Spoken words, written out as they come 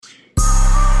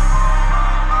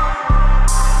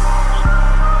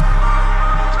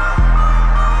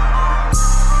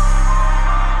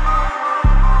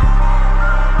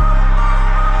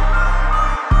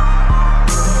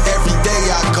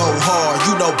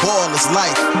ball is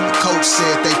life. The coach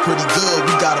said they pretty good,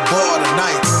 we got a ball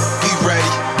tonight. We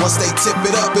ready, once they tip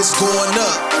it up, it's going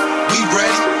up. We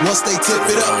ready, once they tip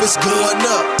it up, it's going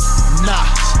up. Nah,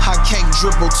 I can't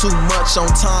dribble too much on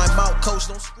timeout, coach,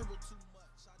 don't scribble too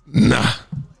much. Nah.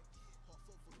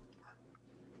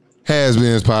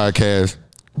 Has-Beens Podcast,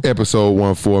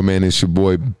 episode 14, man. It's your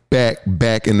boy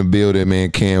back in the building,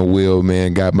 man. Cam Will,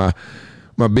 man. Got my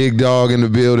big dog in the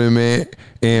building, man.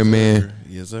 And, man,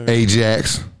 yes, sir.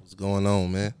 Ajax. What's going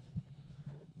on, man?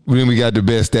 Then we got the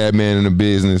best stat man in the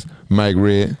business, Mike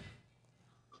Red.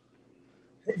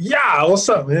 Yeah, what's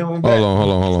up, man?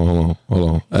 Hold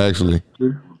on. Actually.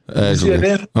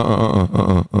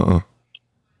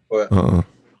 What?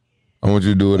 I want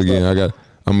you to do it again.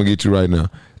 I'm gonna get you right now.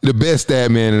 The best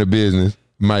stat man in the business,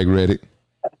 Mike Reddick.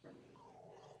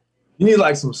 You need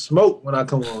like some smoke when I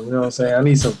come on. You know what I'm saying? I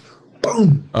need some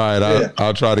boom. All right,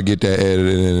 I'll try to get that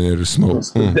edited in there to smoke.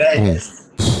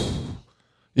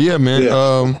 Yeah, man.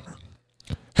 Yeah.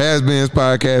 Has-Beens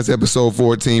Podcast, episode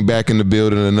 14, back in the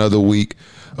building another week.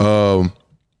 You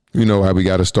know how we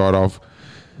got to start off.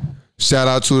 Shout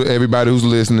out to everybody who's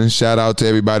listening. Shout out to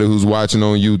everybody who's watching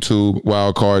on YouTube,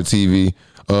 Wildcard TV.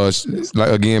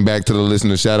 Again, back to the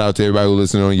listeners. Shout out to everybody who's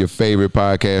listening on your favorite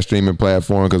podcast streaming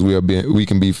platform, because we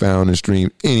can be found and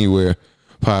streamed anywhere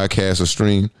podcasts are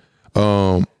streamed.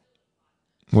 What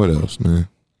else, man?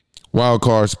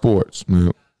 Wildcard Sports,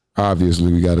 man.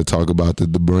 Obviously, we got to talk about the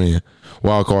brand.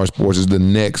 Wildcard Sports is the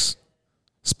next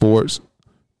sports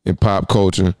and pop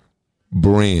culture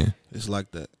brand. It's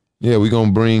like that. Yeah, we're going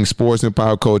to bring sports and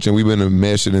pop culture, and we've been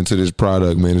mesh it into this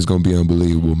product, man. It's going to be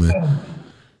unbelievable, man.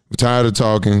 We're tired of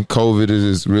talking. COVID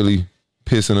is really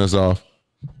pissing us off.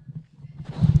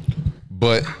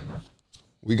 But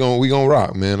we gonna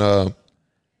rock, man.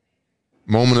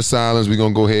 Moment of silence. We're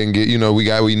going to go ahead and get,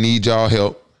 we need y'all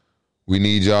help. We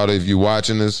need y'all to, if you're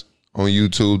watching us on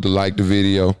YouTube, to like the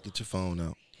video. Get your phone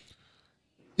out.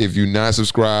 If you're not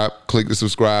subscribed, click the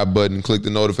subscribe button, click the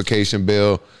notification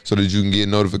bell so that you can get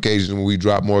notifications when we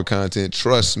drop more content.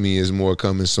 Trust me, there's more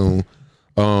coming soon.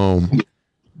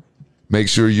 Make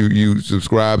sure you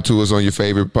subscribe to us on your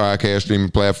favorite podcast streaming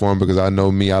platform, because I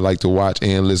know me, I like to watch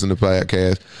and listen to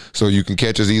podcasts. So you can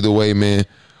catch us either way, man.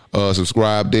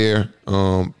 Subscribe there.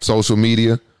 Social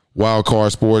media,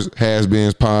 Wildcard Sports,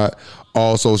 Has-Beens Pod.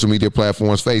 All social media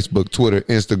platforms, Facebook, Twitter,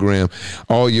 Instagram,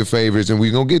 all your favorites. And I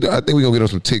think we're going to get on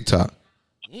some TikTok.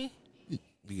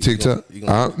 TikTok?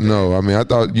 No, I mean, I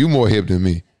thought you more hip than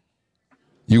me.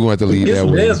 You want to lead that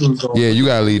way. Yeah, you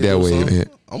got to lead that way, man.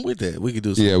 I'm with that. We could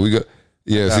do something. Yeah, we got.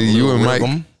 Yeah, see, you and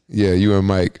Mike. Yeah, you and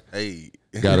Mike. Hey.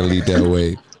 Got to lead that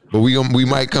way. But we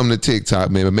might come to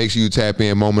TikTok, man. But make sure you tap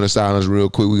in. Moment of silence real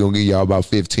quick. We're going to give y'all about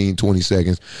 15, 20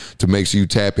 seconds to make sure you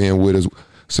tap in with us.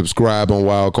 Subscribe on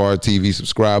Wildcard TV.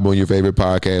 Subscribe on your favorite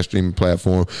podcast streaming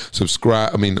platform.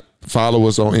 Follow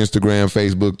us on Instagram,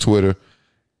 Facebook, Twitter.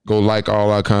 Go like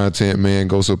all our content, man.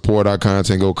 Go support our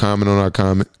content. Go comment on our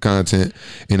content.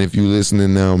 And if you're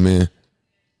listening now, man,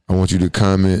 I want you to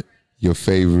comment your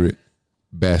favorite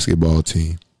basketball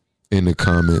team in the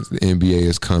comments. The NBA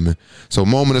is coming. So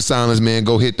moment of silence, man.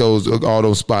 Go hit all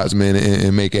those spots, man,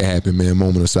 and make it happen, man.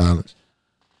 Moment of silence.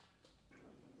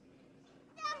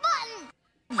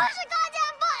 Push the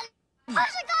goddamn button!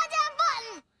 Push the goddamn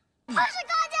button! Push the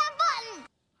goddamn button!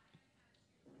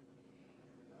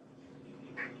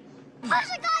 Push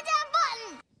the goddamn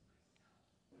button!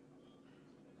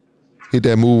 Hit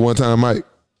that move one time, Mike.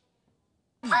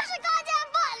 Push the goddamn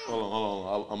button! Hold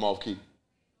on. I'm off key.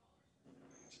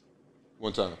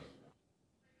 One time.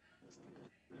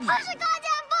 Push the goddamn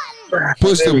button!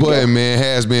 Push the button, man.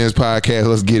 Has-Beens Podcast.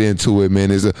 Let's get into it, man.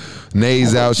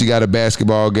 Nays out. She got a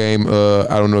basketball game.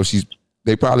 I don't know if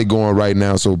they probably going right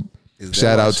now. So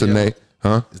shout out to Nay.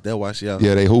 Huh? Is that why she out?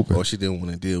 Yeah, they hooping. Or she didn't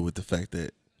want to deal with the fact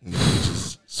that we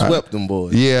just swept them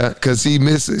boys. Yeah, because she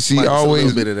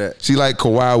always, a bit of that. She like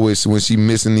Kawhi when she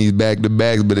missing these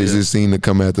back-to-backs, but it just seemed to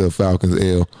come after the Falcons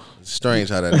L. It's strange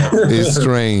how that happens.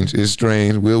 It's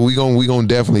strange. We gonna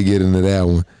definitely get into that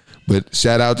one. But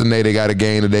shout out to Nate. They got a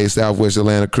game today. Southwest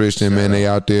Atlanta Christian, man. They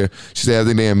out there. She said I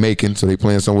think they're in Macon, so they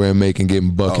playing somewhere in Macon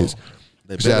getting buckets.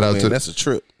 Shout out to that's a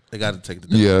trip. They got to take the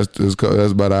dub. Yeah,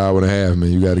 that's about an hour and a half,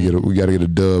 man. We got to get a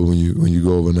dub when you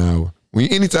go over an hour.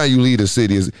 Anytime you leave a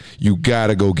city, you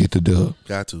gotta go get the dub.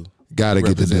 Got to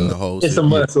get the dub. The whole it's a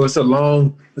must. So it's a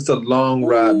long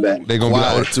ride back. They gonna be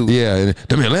like, too. Yeah, and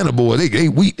them Atlanta boys,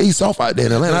 they soft out there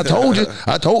in Atlanta. I told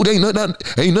you, ain't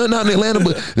nothing out in Atlanta,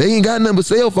 but they ain't got nothing but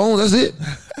cell phones. That's it.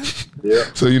 Yeah.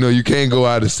 So you can't go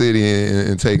out of the city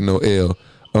and take no L.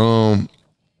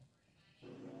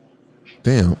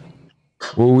 Damn.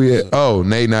 Where we at? Oh,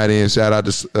 Nate not in. Shout out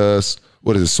to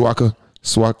what is it? Soccer.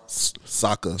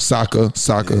 Soccer.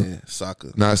 Soccer. Yeah,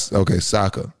 soccer. Not okay.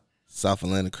 Soccer. South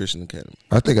Atlanta Christian Academy.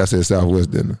 I think I said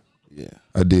Southwest, didn't I? Yeah.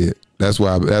 I did. That's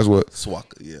why. That's what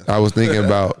Swaka, yeah. I was thinking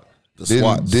about. The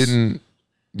SWATs. Didn't.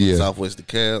 Yeah. Southwest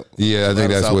DeKalb. Yeah, I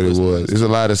think that's what it was. Southwest There's a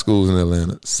lot of schools in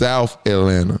Atlanta. South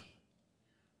Atlanta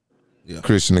Yeah.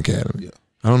 Christian Academy. Yeah.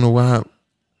 I don't know why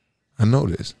I know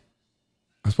this.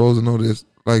 I'm supposed to know this.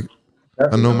 Like,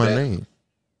 I know my name.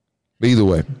 But either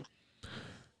way.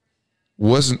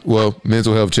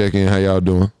 Mental health check-in. How y'all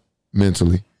doing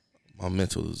mentally? My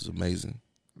mental is amazing.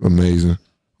 Amazing.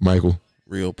 Michael?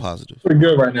 Real positive. Pretty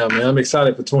good right now, man. I'm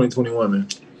excited for 2021, man.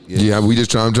 Yeah,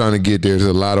 I'm trying to get there. There's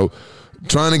a lot of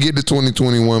trying to get to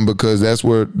 2021 because that's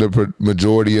where the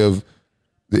majority of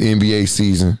the NBA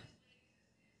season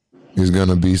is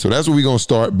gonna be. So that's where we're gonna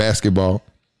start basketball.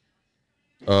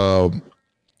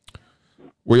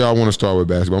 Where y'all want to start with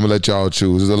basketball? I'm gonna let y'all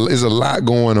choose. There's a lot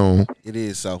going on. It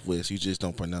is Southwest. You just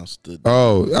don't pronounce the.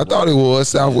 Oh, I thought it was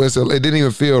Southwest. It didn't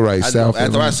even feel right. South.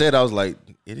 After I said, I was like,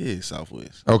 it is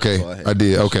Southwest. Okay, So I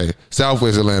did. Okay,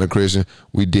 Southwest Atlanta Christian.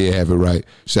 We did have it right.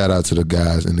 Shout out to the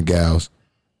guys and the gals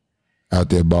out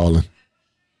there balling.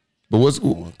 But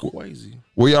Going crazy.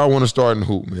 where y'all want to start in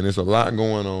hoop, man? There's a lot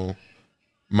going on.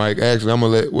 Mike, actually, I'm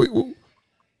gonna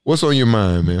what's on your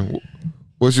mind, man?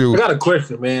 What's your? I got a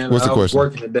question, man. What's the question? I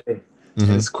was working today. And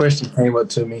this question came up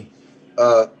to me.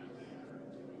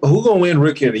 Who gonna win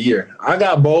Rookie of the Year? I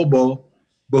got Bobo,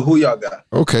 but who y'all got?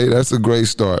 Okay, that's a great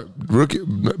start. Rookie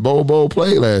Bobo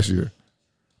played last year.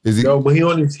 Is he? No, but he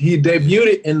debuted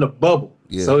it in the bubble.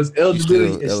 Yeah, So his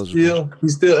eligibility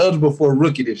he's still eligible for a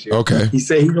rookie this year. Okay. He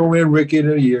said he's gonna win Rookie of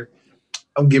the Year.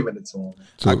 I'm giving it to him.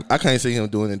 So, I can't see him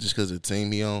doing it just because of the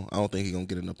team he on. I don't think he's going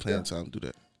to get enough playing time to do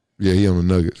that. yeah, he on the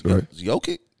Nuggets, right?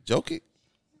 Jokic.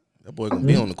 That boy going to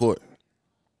be on the court.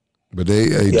 But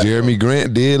Jeremy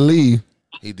Grant did leave.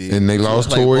 He did. And they So lost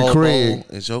it's like Torrey Bobo Craig.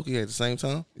 and Jokic at the same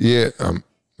time. Yeah,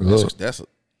 look,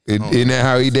 isn't that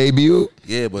how he debuted?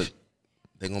 Yeah, but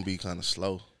they're going to be kind of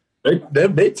slow.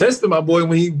 They tested my boy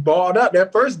when he balled out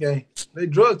that first game. They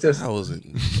drug tested. How was it?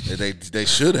 They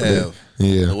should have.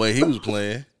 Yeah. The way he was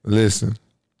playing. Listen,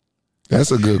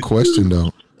 that's a good question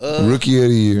though. Rookie of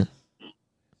the Year.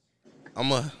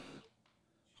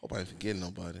 Hope I ain't forgetting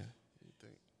nobody.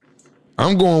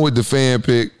 I'm going with the fan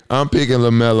pick. I'm picking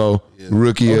LaMelo,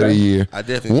 Rookie of the Year. I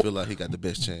definitely feel like he got the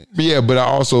best chance. Yeah, but I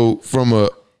also, from a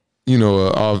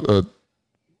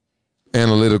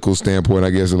analytical standpoint, I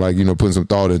guess, like, putting some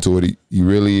thought into it, he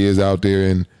really is out there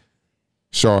in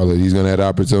Charlotte. He's going to have the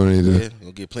opportunity to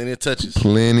He'll get plenty of touches.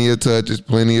 plenty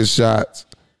of shots.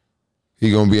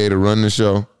 He's going to be able to run the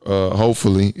show,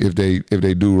 hopefully, if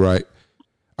they do right.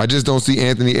 I just don't see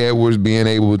Anthony Edwards being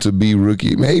able to be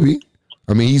rookie. Maybe.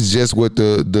 I mean, he's just what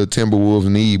the Timberwolves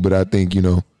need, but I think,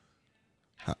 For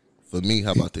me,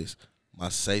 how about this? My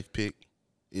safe pick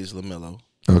is LaMelo,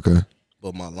 Okay.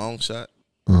 but my long shot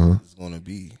is going to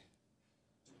be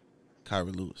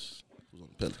Kyrie Lewis, who's on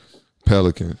the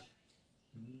Pelicans.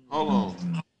 Hold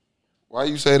on. Why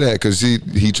you say that? Because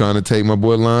he trying to take my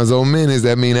boy Lonzo minutes.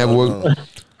 That mean that boy.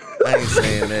 I ain't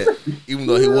saying that. Even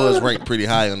though he was ranked pretty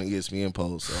high on the ESPN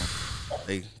poll, so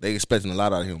they expecting a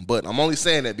lot out of him. But I'm only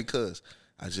saying that because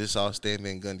I just saw Stan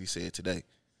Van Gundy said today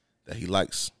that he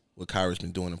likes what Kyrie's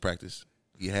been doing in practice.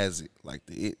 He has it, like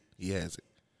he has it.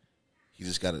 He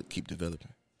just got to keep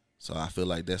developing. So I feel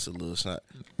like that's a little shot.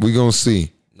 We gonna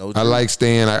see. No, I like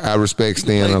Stan. I respect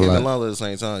Stan a lot. Lonzo at the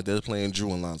same time. They're playing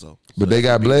Drew and Lonzo. But they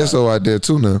got Bledsoe out there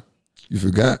too now. You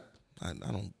forgot.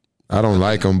 I don't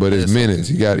like him, but it's minutes.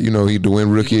 He got, he to win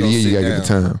Rookie of the Year. You got to get the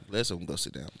time. Bledsoe can go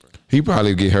sit down, bro. He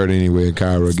probably get hurt anyway, and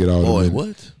Kyra get all the minutes.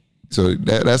 What? So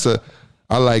that's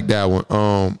I like that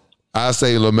one. I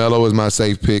say LaMelo is my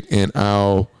safe pick, and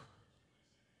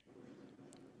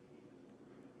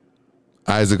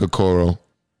Isaac Okoro.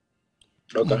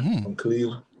 Okay. From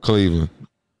Cleveland.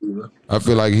 I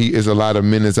feel like is a lot of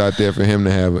minutes out there for him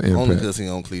to have an impact. Only because he's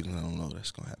on Cleveland, I don't know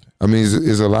that's gonna happen. I mean,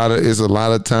 it's a lot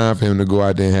of time for him to go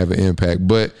out there and have an impact,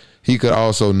 but he could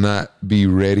also not be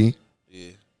ready. Yeah.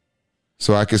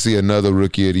 So I could see another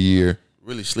Rookie of the Year.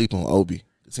 Really sleep on Obi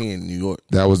because he in New York.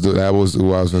 That was who I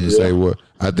was going to say. What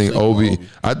I think Obi,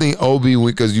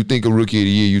 because you think of Rookie of the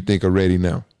Year, you think of ready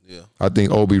now. Yeah, I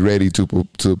think Obi ready to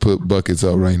put buckets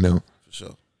up right now. for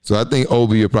sure. So I think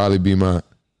Obi would probably be my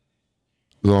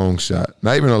long shot.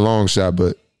 Not even a long shot,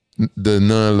 but the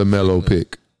non-LaMelo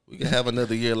pick. We can have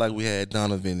another year like we had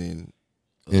Donovan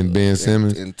And Ben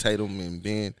Simmons. and Tatum and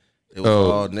Ben. They were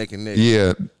all neck and neck.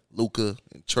 Yeah. Luka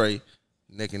and Trey,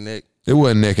 neck and neck. It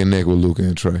wasn't neck and neck with Luka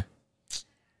and Trey.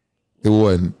 It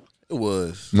wasn't. It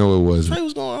was. No, it wasn't. Trey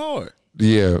was going hard.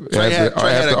 Yeah, Trey had a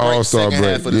after great All-Star second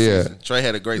break. half of the Yeah. season. Trey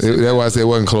had a great That's second why I half. said it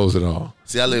wasn't close at all.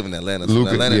 See, I live in Atlanta. So Luka,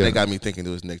 in Atlanta, yeah. they got me thinking it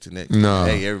was neck to neck. No.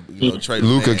 Hey, Trey.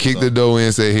 Luka kicked the door in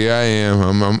and said, "Here I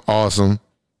am. I'm awesome."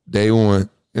 Day one.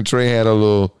 And Trey had a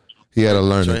learning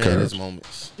Trey had curve. his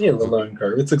moments. He had a learning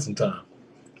curve. It took some time.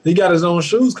 He got his own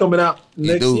shoes coming out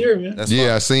next year, man. That's Yeah,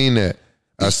 fine. I seen that.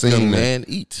 I seen Young that. man,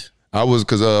 eat. I was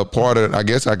because part of I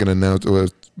guess I can announce or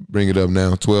bring it up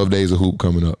now. 12 days of hoop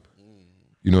coming up.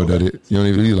 You know what that is? You don't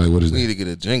even you like what is We need that? to get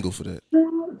a jingle for that.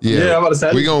 Yeah, I'm about to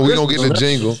say, we gonna get the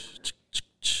jingle.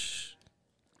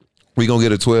 We gonna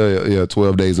get a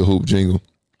 12 days of hoop jingle.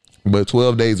 But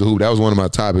 12 days of hoop, that was one of my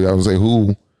topics. I was say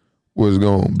who was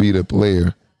gonna be the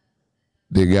player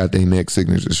that got their next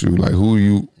signature shoe. Like who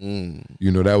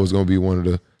you know, that was gonna be one of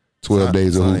the 12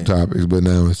 days of hoop topics. But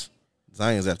now it's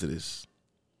Zion's after this.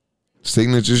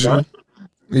 signature shoe.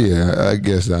 Yeah, I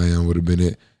guess Zion would have been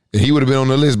it. And he would have been on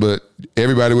the list, but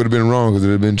everybody would have been wrong because it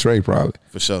would have been Trey probably.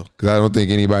 For sure. Because I don't think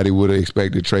anybody would have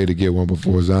expected Trey to get one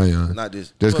before Zion. Not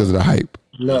this. Just because of the hype.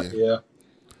 No,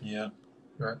 yeah.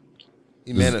 Right.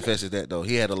 He manifested that, though.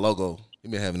 He had a logo. He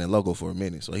been having that logo for a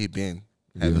minute, so he been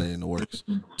having it in the works.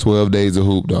 12 days of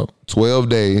hoop, though. 12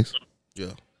 days,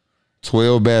 Yeah.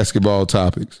 12 basketball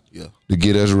topics Yeah. to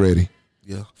get us ready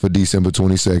Yeah. for December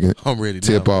 22nd. I'm ready.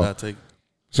 Tip now, off. I'll take it.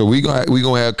 So we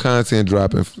gonna have content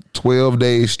dropping for 12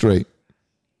 days straight.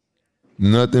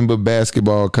 Nothing but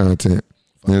basketball content.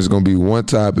 And there's gonna be one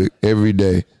topic every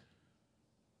day.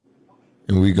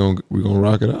 And we gonna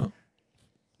rock it out.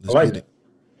 Let's I like get it.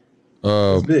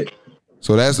 it. It's big.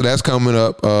 So that's coming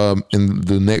up in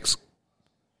the next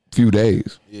few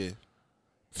days. Yeah.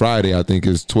 Friday, I think,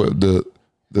 is the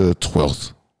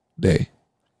 12th day.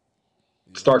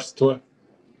 Starts 12.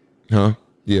 Huh?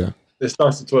 Yeah. It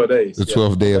starts in 12 days. The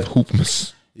 12th day of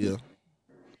Hoopmas. Yeah.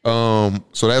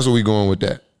 So that's where we going with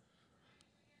that.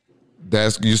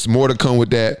 That's just more to come with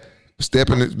that.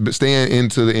 Staying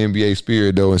into the NBA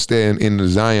spirit though, and staying in the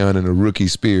Zion and the rookie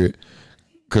spirit,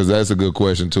 because that's a good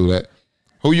question too. That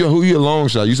who your long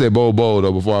shot? You said Bol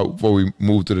though before we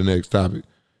move to the next topic.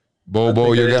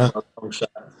 Bol your guy. My long shot.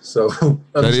 So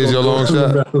That is your long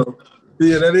shot?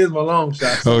 Yeah, that is my long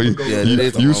shot. So Oh, I'm you, gonna go Yeah, with that that.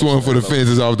 is a you long swung shot, for the though.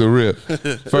 fences off the rip.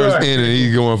 First Right. inning,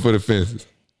 he's going for the fences,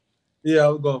 Yeah, I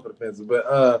was going for the fences,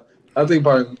 but I think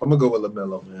probably I'm gonna go with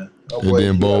LaMelo, man. Oh, and boy,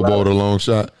 then he Bol got a lot the of- long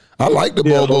shot. I like the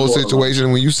Yeah, Bol Bol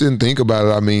situation. When you sit and think about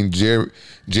it, I mean,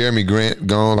 Jeremy Grant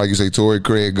gone, like you say, Torrey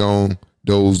Craig gone.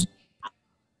 Those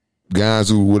guys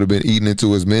who would have been eating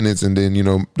into his minutes, and then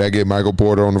that get Michael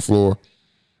Porter on the floor.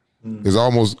 It's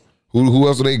almost who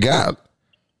else do they got?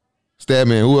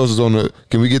 Statman, who else is on the?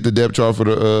 Can we get the depth chart for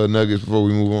the Nuggets before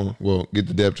we move on? Well, get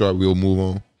the depth chart. We'll move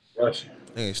on. Gotcha.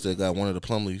 They still got one of the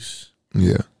Plumleys.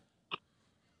 Yeah.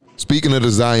 Speaking of the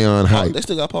Zion hype, They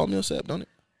still got Paul Millsap, don't it?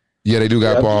 yeah, they do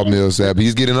got Yeah. Paul Millsap.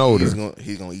 He's getting older.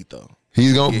 He's gonna eat though.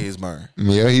 He's gonna Get his burn.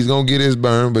 Yeah, he's gonna get his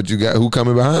burn, but you got who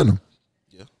coming behind him?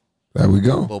 Yeah. There we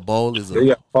go. But Bol is a. They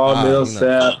got Paul Nah,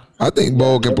 Millsap. I think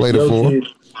Bol can play the four.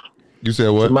 You said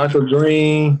what? Michael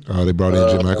Green, Oh, they brought in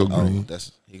Jermichael Oh, Green.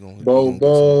 that's he gonna.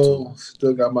 Bo.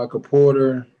 Still got Michael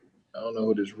Porter. I don't know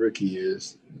who this rookie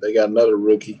is. They got another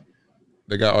rookie,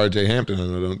 They got R.J. Hampton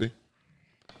on there, don't they?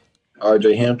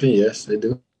 R.J. Hampton. Yes, they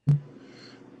do.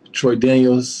 Troy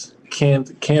Daniels,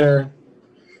 Kenner,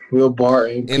 Will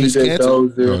Barton, Ennis PJ Cantor?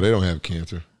 Dozier. No, they don't have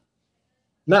cancer.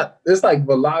 It's like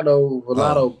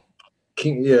Villado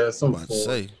King. Yeah, I'm some about to form.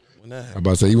 say when that I'm happened.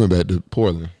 about to say he went back to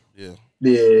Portland. Yeah.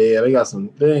 Yeah, they got some.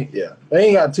 They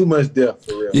ain't got too much depth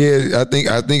for real. Yeah, I think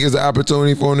it's an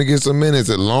opportunity for him to get some minutes.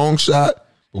 A long shot,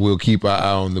 but we'll keep our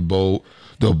eye on the Bol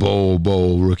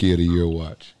Rookie of the Year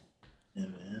watch.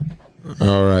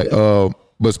 All right.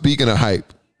 But speaking of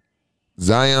hype,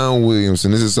 Zion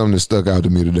Williamson, this is something that stuck out to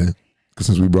me today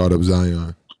since we brought up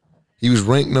Zion. He was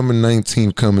ranked number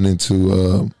 19 coming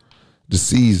into the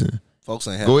season. Folks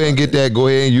ain't Go ahead and get that. Go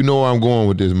ahead. You know where I'm going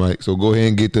with this, Mike. So go ahead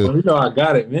and get You know I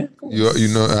got it, man. Come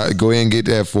on. go ahead and get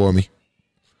that for me.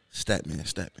 Statman.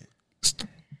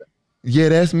 Yeah,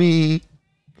 that's me.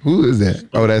 Who is that?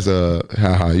 Oh, that's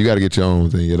haha. You got to get your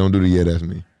own thing. Yeah, don't do the yeah, that's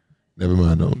me. Never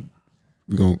mind. Don't.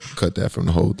 We're gonna cut that from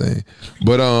the whole thing.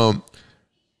 But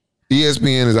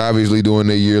ESPN is obviously doing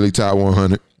their yearly top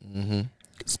 100. Mm-hmm.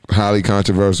 It's highly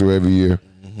controversial every year.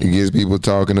 It gets people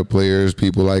talking to players,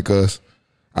 people like us.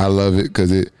 I love it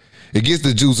because it gets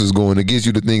the juices going. It gets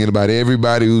you to thinking about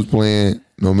everybody who's playing,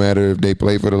 no matter if they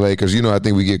play for the Lakers. I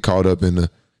think we get caught up in the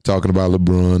talking about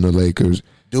LeBron, the Lakers,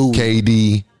 Dewey.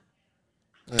 KD,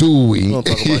 We Dewey. don't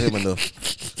talk about him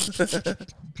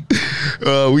enough.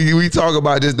 We talk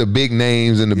about just the big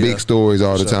names and the big stories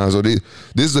all the time. So this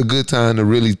is a good time to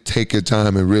really take your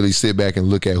time and really sit back and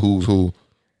look at who's who,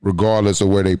 regardless of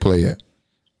where they play at.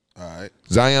 All right.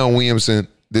 Zion Williamson,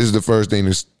 this is the first thing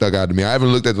that stuck out to me. I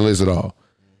haven't looked at the list at all.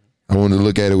 I wanted to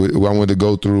look at it. I wanted to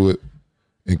go through it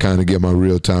and kind of get my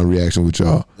real-time reaction with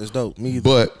y'all. That's dope. Me either.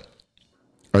 But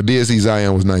I did see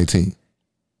Zion was 19.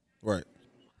 Right.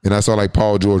 And I saw like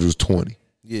Paul George was 20.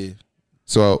 Yeah.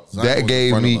 So Zion that was gave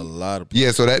in front me of a lot of people.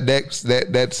 yeah. So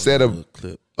that set a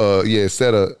clip.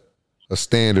 set a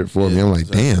standard for me. I'm like,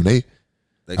 exactly. damn,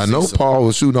 They I see know some- Paul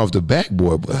was shooting off the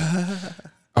backboard, but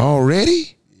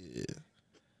already,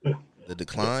 the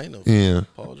decline of yeah.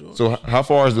 Paul George. So how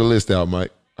far is the list out,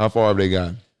 Mike? How far have they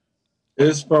gotten?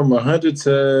 It's from 100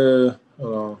 to.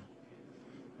 Hold on.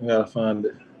 I gotta find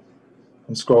it.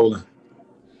 I'm scrolling.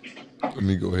 Let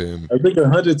me go ahead. I think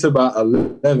 100 to about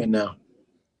 11 now.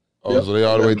 Oh, Yep. so they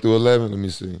all the way through 11? Let me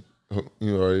see.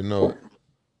 You already know it.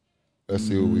 Let's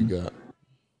see what we got.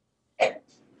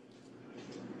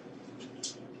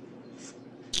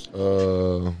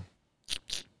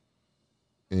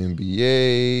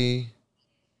 NBA.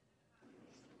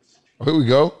 Oh, here we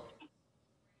go.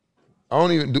 I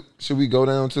don't even do. Should we go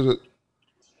down to the?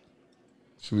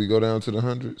 Should we go down to the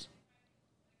hundreds?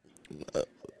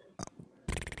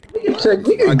 We can check.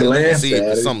 We I can can glance see at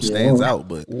if it. something you stands know. out,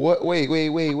 but What? Wait.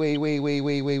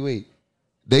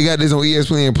 They got this on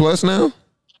ESPN Plus now.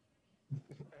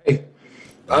 Hey,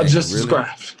 I just really?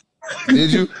 subscribed.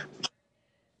 Did you?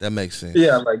 that makes sense.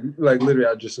 Yeah, like literally,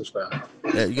 I just subscribed.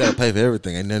 Yeah, you gotta pay for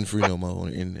everything. Ain't nothing free no more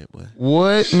on the internet, boy.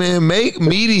 What, man? Make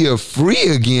media free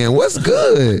again. What's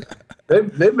good?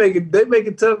 They make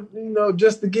it tough,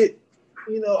 just to get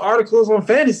articles on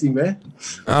fantasy, man.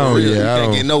 Oh Really, you yeah, I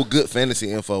can't get don't. no good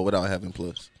fantasy info without having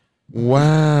Plus.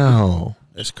 Wow.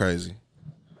 That's crazy.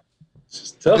 It's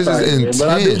just tough This out is here, man. But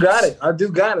I do intense. got it. I do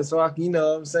got it. So I can, what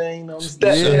I'm saying, I'm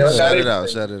stat. Yeah, I got Shout it out.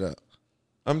 everything. Shout it out.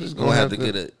 I'm just We're gonna gonna have to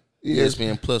get a Yeah.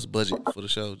 ESPN Plus budget for the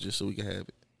show just so we can have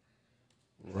it.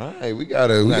 Right, we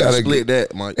gotta We gotta split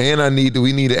that, Mike. And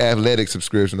we need an athletic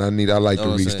subscription. I like Know to what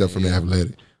I'm read saying? stuff from the Yeah.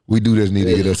 athletic. We do just need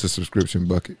to get us a subscription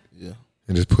bucket Yeah.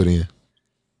 and just put in.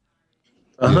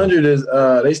 100 is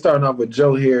they starting off with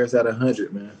Joe Harris at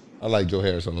 100, man. I like Joe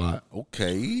Harris a lot.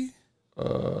 Okay.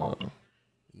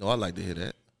 No, I like to hear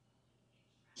that.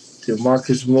 To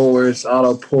Marcus Morris,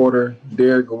 Otto Porter,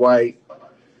 Derek White,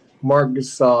 Marcus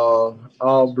Gasol,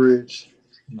 Aldridge,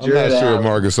 I'm Jared not sure if Allen,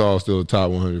 Marcus Gasol is still a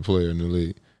top 100 player in the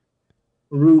league.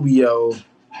 Rubio,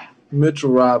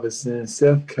 Mitchell Robinson,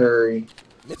 Seth Curry.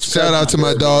 Shout out to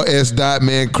my dog S. Dot,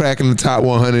 man, cracking the top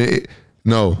 100.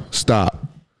 No, stop.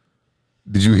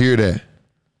 Did you hear that?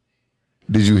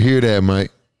 Did you hear that,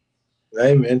 Mike?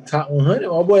 Hey, man, top 100,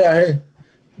 my boy out here.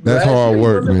 That's Last hard year he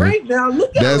work, wasn't man. ranked now.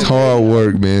 Look at That's him, hard man.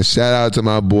 work, man. Shout out to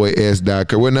my boy S.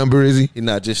 Dot. What number is he? He's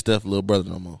not just Steph's little brother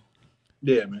no more.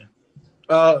 Yeah, man.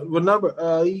 What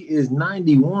number? He is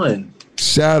 91.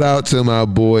 Shout out to my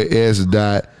boy S.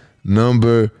 Dot,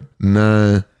 number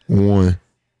 91. Let's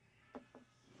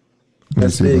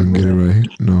That's see if I big, can get it man. right here.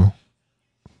 No,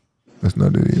 that's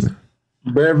not it either.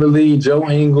 Beverly, Joe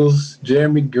Ingles,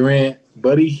 Jeremy Grant,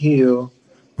 Buddy Hill,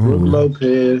 Brook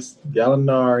Lopez,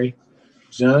 Gallinari,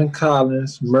 John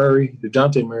Collins, Murray,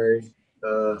 DeJounte Murray,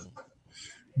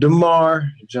 DeMar,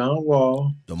 John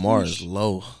Wall. DeMar is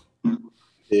low.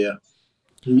 Yeah,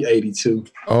 he 82.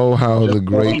 Oh, how the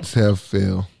greats have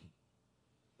failed.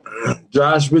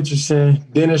 Josh Richardson,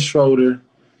 Dennis Schroeder,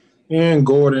 Aaron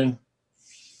Gordon,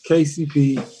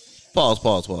 KCP.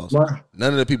 Pause. Mark.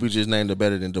 None of the people you just named are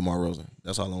better than DeMar DeRozan.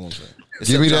 That's all I want to say.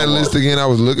 Give me that list again. I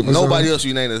was looking for Nobody something. else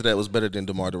you named that was better than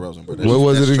DeMar DeRozan, bro. What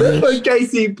was it again?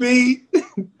 KCP,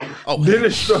 Oh,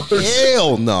 Dennis Schroeder.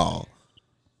 hell no.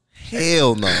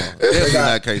 Hell no. Definitely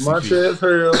not KCP. Montrezl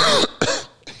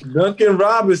Harrell, Duncan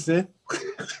Robinson.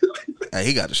 Hey,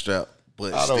 he got the strap,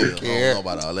 but I still, don't care. I don't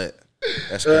know about all that.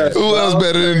 That's crazy. Who else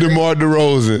better than DeMar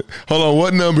DeRozan? Hold on.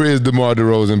 What number is DeMar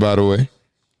DeRozan, by the way?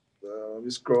 Let me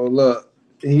scroll up.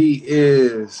 He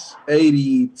is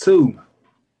 82.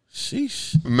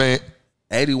 Sheesh. Man,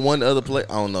 81 other play.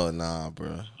 I don't know. Nah,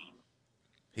 bro.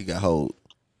 He got hold.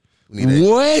 We need that.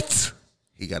 what?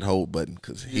 He got hold button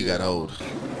because he got hold.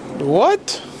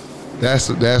 What? This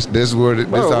is where this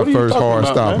Bro, our what are you first talking hard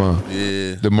about, stop, man? huh?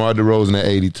 Yeah, DeMar DeRozan at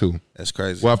 82. that's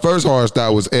crazy. Well, our first hard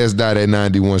stop was S. Dot at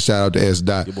 91. Shout out to S.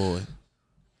 Dot. Good boy.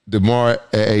 DeMar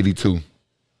at 82.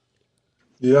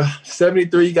 Yeah.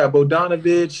 73, you got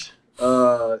Bogdanovich,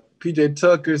 PJ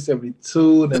Tucker,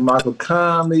 72, then Michael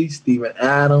Conley, Steven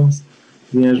Adams,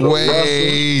 D'Angelo Russell.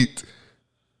 Wait.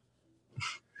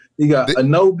 You got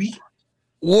Anobi,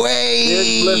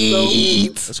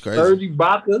 Wait. That's crazy. Serge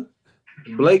Ibaka,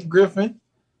 Blake Griffin,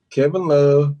 Kevin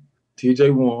Love, T.J.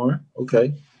 Warren.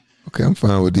 Okay. Okay, I'm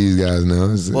fine with these guys now.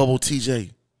 Bubble TJ.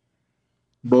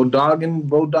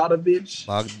 Bogdanovich.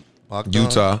 Bogdan.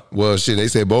 Utah. Well, shit, they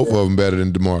say both of them better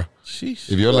than DeMar.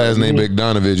 Sheesh. If your last name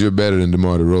Bogdanovich, you're better than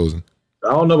DeMar DeRozan.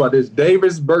 I don't know about this.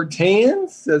 Davis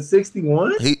Bertans at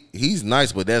 61. He's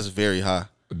nice, but that's very high.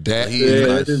 That He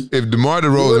is nice. if DeMar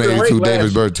DeRozan wasn't 82, ranked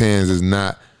Davis last Bertans is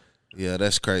not. Yeah,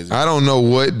 that's crazy. I don't know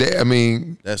what they, I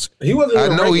mean. He wasn't. I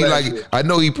even know ranked he last like. year. I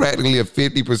know he practically a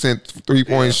 50%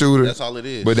 3-point shooter. That's all it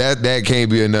is. But that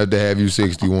can't be enough to have you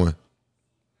 61.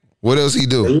 What else he He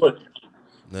do? wasn't-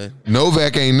 Nah,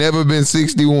 Novak ain't never been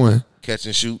 61. catch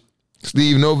and shoot.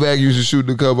 Steve Novak used to shoot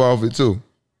the cover off it too.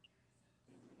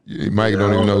 Mike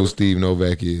don't even know who Steve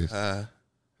Novak is.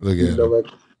 Look at him.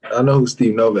 I know who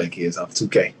Steve Novak is off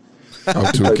 2K.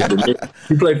 Off He played 2K. for the Knicks.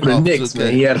 He played for the Off Knicks, 2K.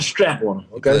 man. He had a strap on him.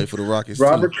 Okay. Play for the Rockets.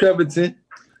 Robert Too. Covington,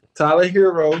 Tyler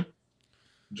Hero,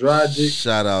 Dragic,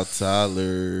 Shout out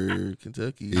Tyler,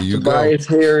 Kentucky. Here you go. Tobias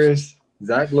Harris,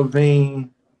 Zach Levine.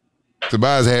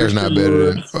 Tobias Harris not Christian better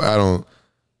than Wood. I don't.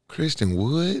 Christian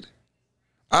Wood.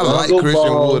 I Lonzo like Christian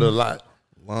Ball. Wood a lot.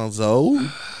 Lonzo, hey,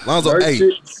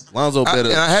 Nurkic. Lonzo better.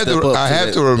 And I have step to. up I have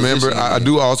that to remember. position I he's in.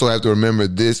 do also have to remember.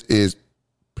 This is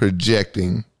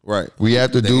projecting. Right. We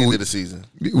have to the do. end of the season.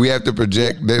 We have to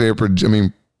project that I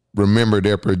mean, remember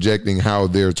they're projecting how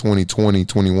their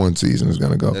 2020-21 season is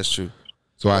going to go. That's true.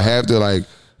 So I have to like.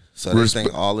 So they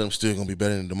think all of them still gonna be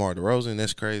better than DeMar DeRozan?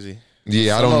 That's crazy.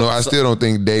 Yeah, I Some don't know. of- I still don't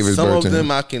think Davis Some Bertans. of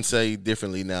them I can say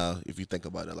differently now if you think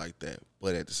about it like that.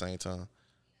 But at the same time,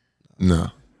 No.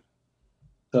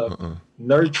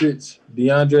 Nurkic,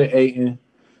 DeAndre Ayton,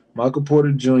 Michael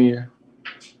Porter Jr.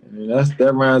 And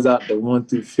that rounds out the 1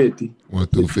 through 50. 1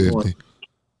 through 50.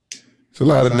 It's a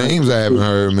lot of names I haven't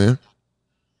heard, man.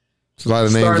 It's a lot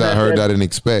of names Starting I at heard that- that I didn't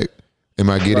expect. Am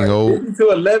I getting Right, old? 50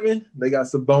 to 11, they got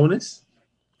Sabonis.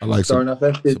 I like some. Starting off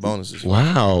at 50. Sabonis is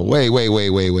Wow. Wait.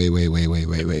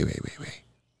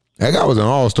 That guy was an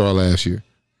all-star last year.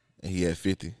 and he had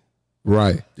 50.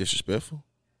 Right. Disrespectful.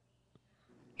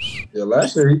 Yeah,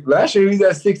 last year he was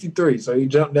at 63, so he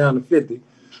jumped down to 50.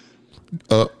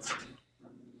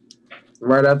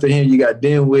 Right after him, you got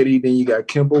Dinwiddie, then you got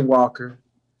Kemba Walker,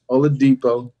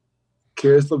 Oladipo,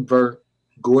 Karis LeVert,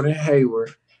 Gordon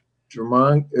Hayward,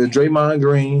 Draymond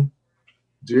Green,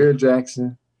 Jared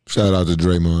Jackson, Shout out to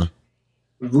Draymond.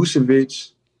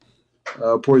 Vucevic,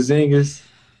 Porzingis,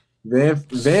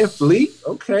 Van Fleet.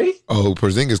 Okay, Oh,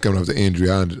 Porzingis coming off the injury.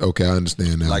 I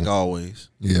understand now. Like always.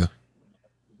 Yeah.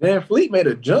 Van Fleet made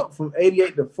a jump from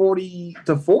 88 to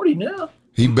 40 now.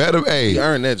 He better. He Hey.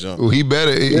 earned that jump. He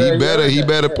better. He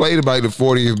better play like the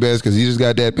 40th best because he just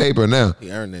got that paper now.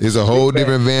 He earned that. It's a whole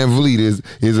different Van Vliet.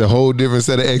 Is a whole different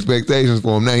set of expectations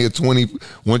for him. Now you're 20.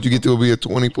 Once you get to be a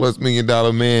 $20+ million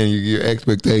man, your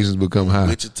expectations become high.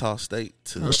 Wichita State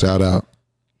to Shout out.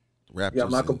 Raptors. You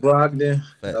got Michael Brogdon.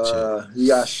 Fat You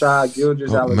got Shai Gilgeous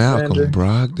Oh, Malcolm Alexander.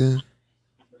 Brogdon.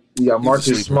 You got He's a Marcus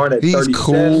sleeper. Smart at He's 37.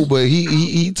 cool, but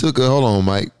he took a hold on,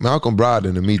 Mike. Malcolm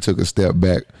Brogdon to me took a step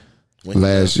back When he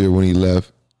last year when he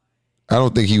left. I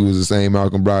don't think he was the same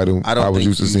Malcolm Brogdon I don't was think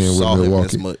used to you seeing with saw him Milwaukee.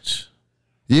 as much.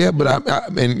 Yeah, but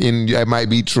and that might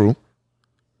be true.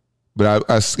 But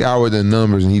I scoured the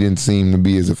numbers and he didn't seem to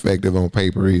be as effective on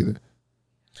paper either.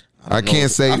 I can't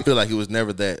say. I feel like he was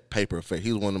never that paper effect.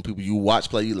 He was one of them people you watch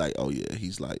play. You like, oh yeah,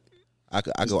 he's like, I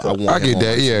want. I him get on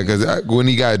that, my yeah, team. because when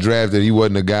he got drafted, he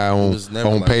wasn't a guy on was never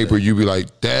like paper. that. You'd be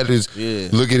like, that is, Yeah.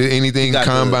 look at it, anything He got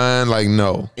combine, like,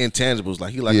 no. Intangibles,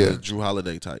 like he like Yeah. a Drew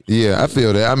Holiday type. Yeah, I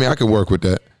feel that. I mean, I can work with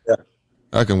that. Yeah.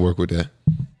 I can work with that.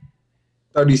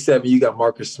 37, you got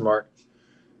Marcus Smart.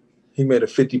 He made a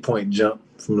 50-point jump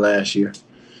from last year.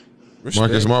 Respect.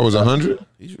 Marcus Smart was 100.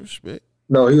 He's respect.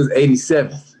 No, he was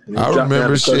 87th. and he I dropped down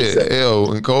remember to shit. 37.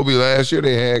 Hell, in Kobe last year,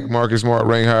 they had Marcus Smart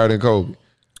ranked higher than Kobe.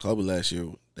 Kobe last year,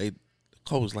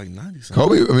 Kobe was like 90 something.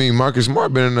 Kobe, I mean, Marcus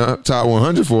Smart been in the top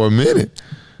 100 for a minute.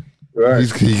 Right.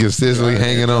 He consistently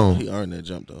hanging on. He earned that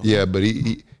jump though. Yeah, but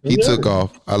he Yeah. took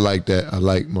off. I like that. I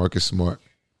like Marcus Smart.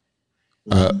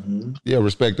 Yeah,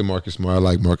 respect to Marcus Smart. I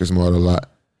like Marcus Smart a lot.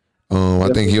 I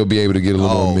think he'll be able to get a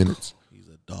little more Dog. minutes. He's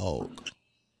a dog.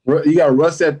 You got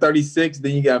Russ at 36,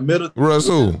 then you got Middleton. Russ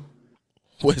who?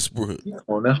 Westbrook. Come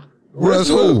on now. Russ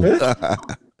who?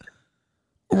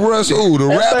 Russ who? The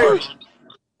rapper?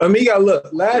 I mean, you got to look.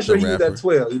 Last The year he was rapper. at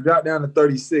 12. He dropped down to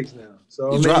 36 now. So I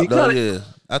He mean, dropped though. kinda, Yeah,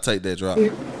 I take that drop. Yeah,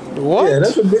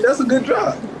 that's a good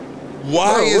drop.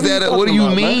 Why Bro, is what are that? you What do talking you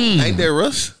about, man? mean? Ain't that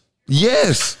Russ?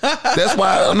 Yes. That's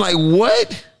why I'm like,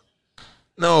 what?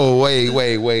 No, wait.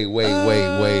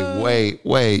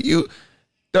 You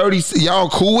 30, y'all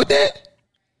cool with that?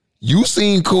 You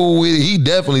seem cool with it. He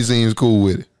definitely seems cool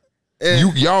with it.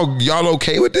 And, Y'all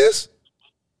okay with this?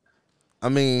 I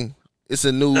mean, it's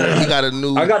a new. He got a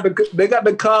new. They got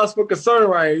the cause for concern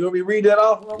right here. You want me to read that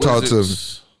off? Talk to me.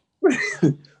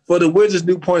 For the Wizards'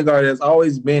 new point guard has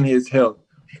always been his health.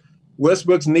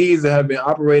 Westbrook's knees have been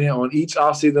operating on each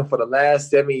offseason for the last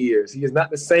 7 years. He is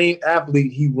not the same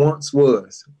athlete he once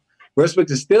was. Westbrook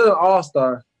is still an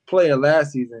all-star player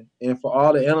last season, and for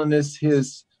all the illness,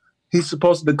 he's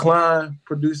supposed to decline,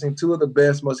 producing two of the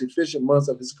best, most efficient months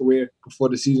of his career before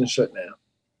the season shut down.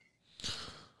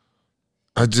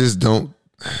 I just don't.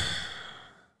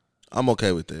 I'm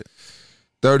okay with that.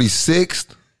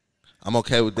 36th? I'm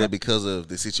okay with that because of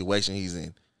the situation he's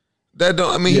in. That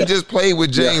don't. I mean, he just played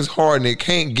with James Harden. It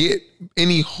can't get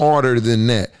any harder than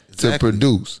that to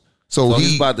produce. So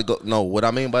he's about to go. No, what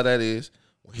I mean by that is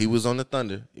when he was on the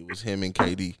Thunder, it was him and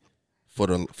KD for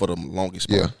the longest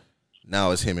part. Yeah.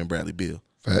 Now it's him and Bradley Beal.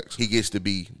 Facts. He gets to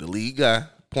be the lead guy,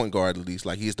 point guard at least.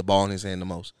 Like he gets the ball in his hand the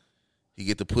most. He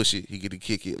get to push it. He get to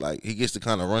kick it. Like he gets to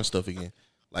kind of run stuff again.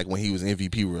 Like when he was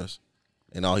MVP Russ,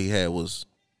 and all he had was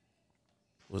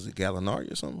it Gallinari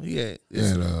or something? He had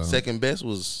his second best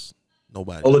was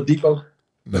nobody. Oladipo?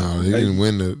 No, he didn't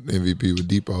win the MVP with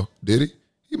Depot, did he?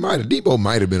 He might have. Depot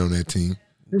might have been on that team.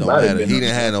 Don't matter. He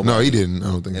didn't have nobody. No, he didn't.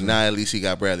 I don't think. And so. now at least he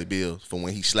got Bradley Beal from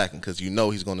when he's slacking because you know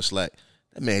he's going to slack.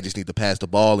 That man just need to pass the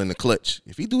ball in the clutch.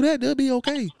 If he do that, they'll be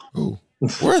okay. Ooh.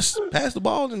 Russ, pass the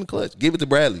ball in the clutch. Give it to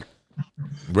Bradley.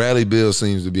 Bradley Beal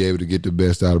seems to be able to get the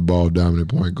best out of ball dominant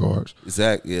point guards.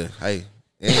 Exactly. Yeah. Hey,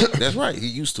 and that's right. He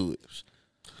used to it.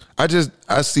 I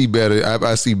see better.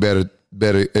 I see better.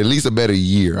 At least a better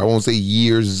year. I won't say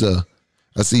years.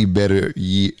 I see better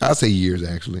year. I say years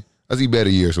actually. I see better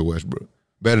years for Westbrook.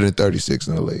 Better than 36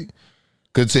 in the league.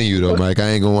 Continue though, Mike. I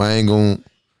ain't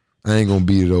gonna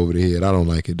beat it over the head. I don't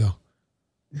like it though.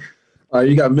 All right,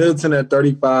 you got Middleton at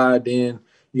 35. Then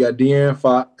you got De'Aaron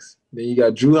Fox. Then you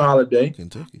got Drew Holiday,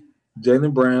 Kentucky,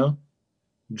 Jaylen Brown,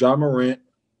 Ja Morant,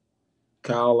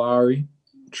 Kyle Lowry,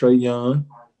 Trae Young,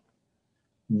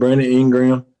 Brandon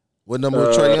Ingram. What number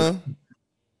was Trae Young?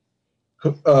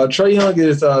 Trae Young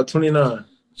is 29.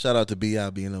 Shout out to B.I.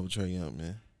 being over Trae Young,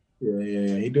 man.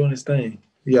 Yeah. He doing his thing.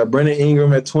 You got Brandon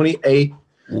Ingram at 28.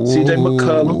 CJ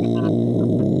McCollum.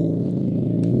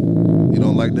 You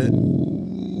don't like that?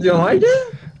 You don't like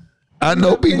that? I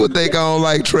know people think I don't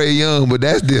like Trae Young, but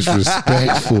that's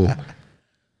disrespectful.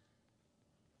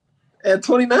 At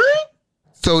 29?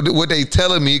 So what they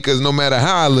telling me, because no matter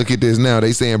how I look at this now,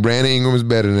 they saying Brandon Ingram is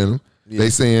better than him. Yeah.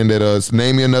 They saying that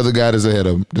name me another guy that's ahead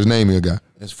of him. Just name me a guy.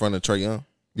 In front of Trae Young?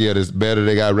 Yeah, that's better.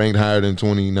 They got ranked higher than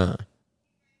 29.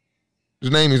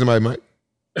 Just name me somebody, Mike.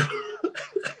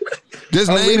 Just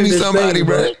name me somebody,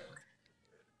 bro.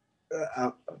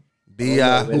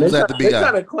 B.I. Who's at the B.I.? They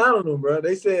kind of clowning him, bro.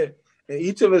 They said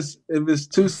each of us, it was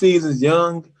 2 seasons,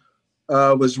 Young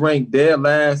was ranked dead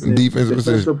last in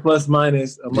defensive plus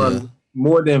minus among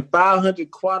more than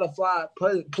 500 qualified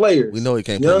players. We know he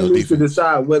can't play no defense. Young needs to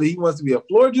decide whether he wants to be a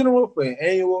floor general for an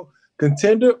annual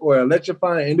contender or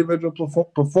electrifying individual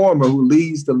performer who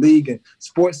leads the league in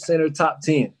Sports Center top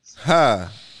 10.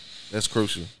 That's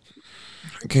crucial.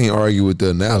 I can't argue with the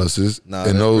analysis,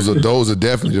 and those are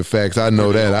definitely the facts. I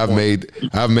know that.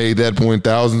 I've made that point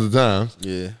thousands of times.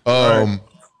 Yeah.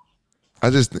 I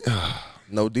just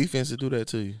no defense to do that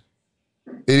to you.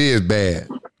 It is bad.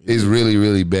 It's really,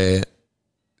 really bad.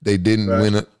 They didn't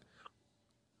win it.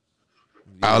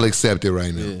 I'll accept it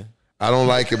right now. Yeah. I don't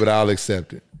like it, but I'll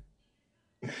accept it.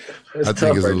 I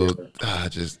think it's a little.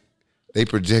 They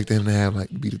project him to have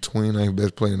be the 29th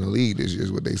best player in the league this year.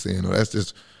 Is what they saying. No, that's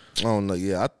just. I don't know.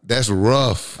 Yeah, that's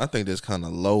rough. I think that's kind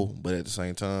of low, but at the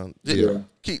same time, just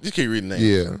keep reading that.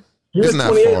 Yeah, it's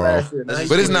not far off.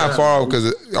 But it's not far off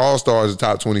because All Stars are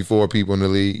top 24 people in the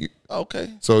league.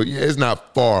 Okay. So yeah, it's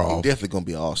not far off. Definitely gonna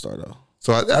be an All Star though.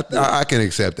 So I can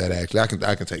accept that. Actually,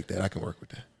 I can take that. I can work with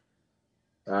that.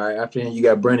 All right. After him, you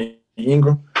got Brandon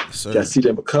Ingram. Yes, got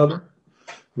CJ McCollum.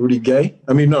 Rudy Gobert.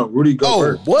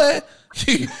 Oh, what?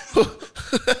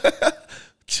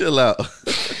 Chill out.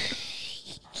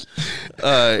 All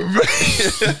right. Hey,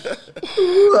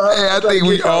 I think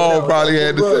we all probably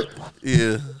had to say.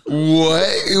 Yeah. What?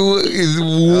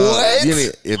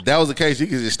 If that was the case, you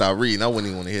could just stop reading. I wouldn't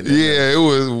even want to hear that. Yeah, it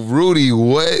was Rudy.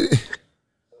 What?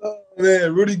 Oh,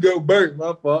 man, Rudy Gobert.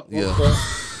 My fault.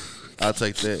 I'll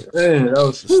take that. Man, that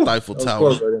was Stifle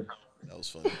Tower. That was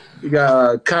funny. You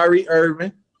got Kyrie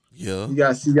Irving. Yeah. You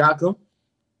got Siakam.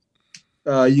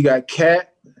 You got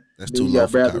Cat. That's too low. You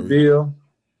got Bradley Beal.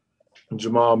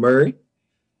 Jamal Murray.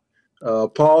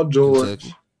 Paul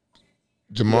George.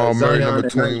 Jamal Murray, number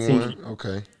 21.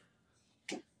 Okay.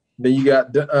 Then you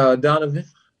got Donovan.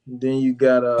 Then you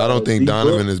got. I don't think D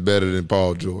Donovan Book. is better than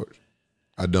Paul George.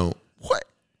 I don't. What?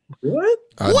 What?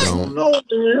 I What? don't. No,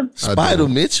 man. Spider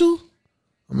Mitchell?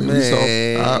 I mean,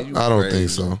 Man, you I don't crazy. think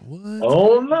so. What?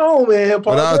 Oh no, man.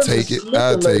 But I'll George take is it.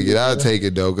 I'll take it. I'll man. take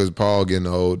it though, because Paul getting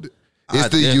old. It's I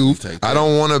the definitely youth. take I that.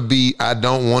 don't want to be. I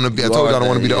don't want to be. I told you I don't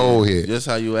want to be the old head. Just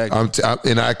how you act.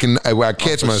 And I can. I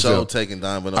catch for myself. Sure taking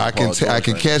Donovan over I can. Paul George I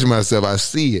can right catch myself. I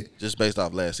see it. now, just based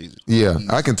off last season. Yeah,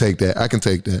 I can take that. I can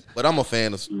take that. But I'm a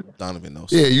fan of Donovan though.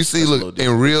 So Yeah, you see, that's a look, little in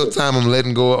different. real time, I'm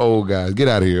letting go of old guys. Get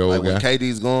out of here, Like old when guy.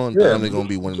 KD's gone, Yeah. Donovan gonna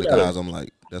be one of the guys. I'm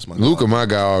like, that's my guy. Luka, my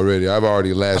guy already. I've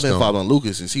already I've latched been on. following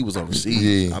Lucas since he was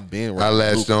overseas. Yeah, I've been. I rocking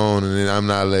latched Luka. on, and then I'm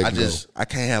not letting go. I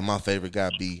can't have my favorite guy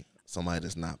be somebody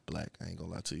that's not black. I ain't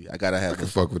gonna lie to you. I gotta have I can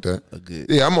fuck with that. a good.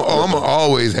 Yeah, I'm gonna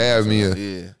always have me a.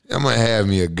 Yeah, I'm gonna have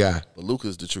me a guy. but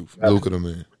Luka's the truth. Luka the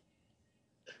man.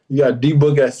 You got D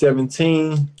Book at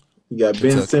 17. You got Ben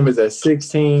Kentucky. Simmons at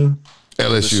 16.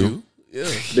 LSU. Yeah.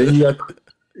 Then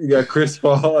you got Chris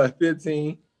Paul at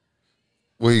 15.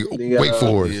 Wait, They got, Wake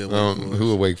Forest. yeah, Wake Forest.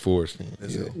 Who a Wake Forest fan?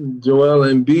 That's Yeah. it. Joel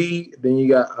Embiid. Then you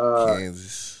got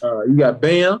Kansas, you got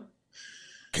Bam.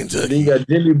 Then you Kentucky,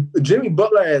 got Jimmy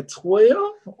Butler at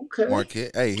 12. Okay.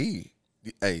 Marquette.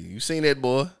 Hey, you seen that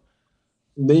boy?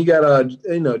 Then you got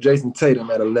Jason Tatum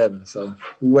at 11. So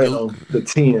we wait on the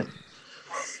 10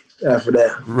 after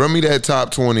that. Run me that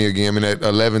top 20 again. I mean, that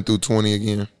 11 through 20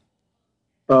 again.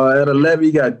 At 11,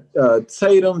 you got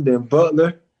Tatum, then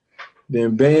Butler,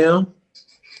 then Bam,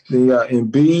 then you got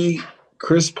Embiid,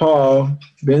 Chris Paul,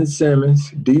 Ben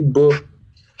Simmons, D Book,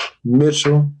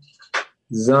 Mitchell,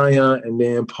 Zion, and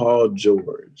then Paul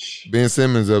George. Ben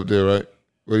Simmons up there, right?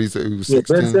 What did he say? He was Yeah,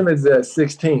 16? Ben Simmons at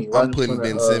 16. right I'm in putting front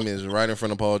Ben of, Simmons right in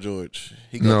front of Paul George.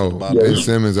 He got to No, the bottom. Ben Yeah.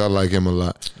 Simmons, I like him a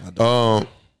lot. I don't.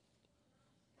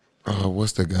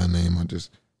 What's that guy name?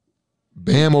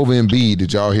 Bam over Embiid.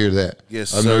 Did y'all hear that?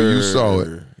 Yes, I sir. know you saw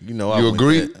it. You know, I'm You with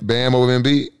agree? that. Bam over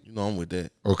Embiid? You know, I'm with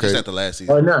that. Okay. Just after last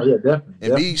season. Right now, yeah, definitely.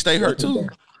 And B stay hurt too.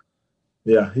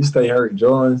 Yeah, he stay hurt.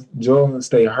 Jordan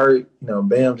stay hurt.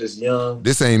 Bam just young.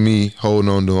 This ain't me holding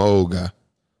on to an old guy.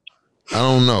 I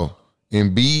don't know.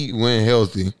 Embiid went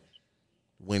healthy.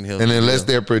 When healthy, And unless yeah.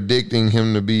 they're predicting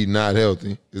him to be not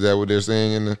healthy. Is that what they're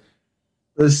saying in the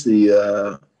Let's see.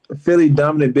 Philly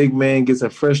dominant big man gets a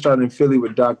fresh start in Philly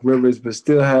with Doc Rivers, but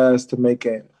still has to make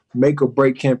or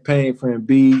break campaign for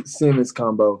Embiid Simmons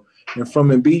combo. And from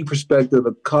Embiid perspective,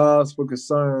 the cause for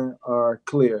concern are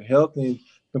clear: health and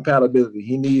compatibility.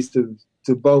 He needs to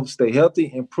both stay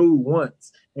healthy and prove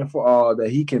once and for all that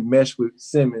he can mesh with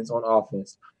Simmons on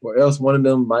offense, or else one of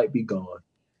them might be gone.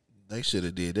 They should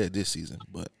have did that this season,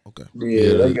 but okay.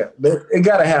 Yeah, it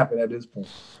got to happen at this point.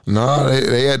 No,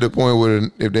 they at the point where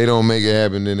if they don't make it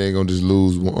happen, then they're going to just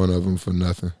lose one of them for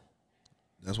nothing.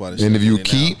 That's why. They And if should you get it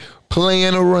keep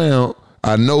playing around,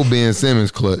 I know Ben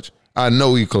Simmons clutch. I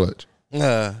know he clutch.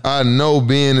 now. I know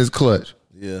Ben is clutch.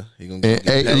 Yeah, he gonna And get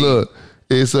hey, paid. look,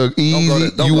 it's a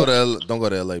easy. Don't go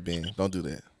to LA, Ben. Don't do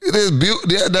that.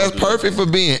 That's perfect for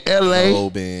Ben. LA, No,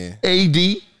 Ben.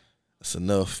 AD, That's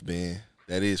enough, Ben.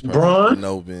 That is perfect. Bron?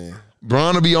 No, Ben.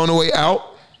 Bron will be on the way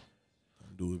out.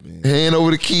 Do it, Ben. Hand over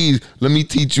the keys. Let me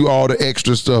teach you all the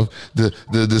extra stuff,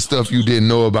 the stuff you didn't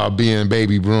know about being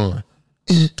baby Bron.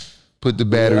 Put the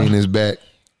battery in his back.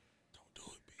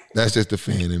 That's just the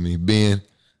fan in me. Ben,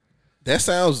 That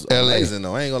sounds LA. amazing,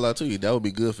 though. I ain't gonna lie to you. That would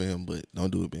be good for him, but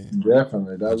don't do it, Ben.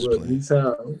 Definitely, that That's would. plenty. He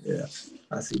sound. Yeah,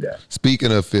 I see that.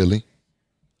 speaking of Philly,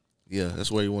 Yeah,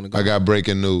 that's where you want to go. I got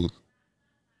breaking news.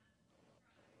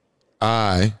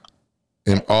 I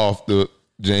am off the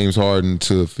James Harden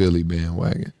to Philly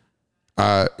bandwagon.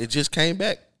 It just came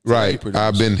back. today, Right. pretty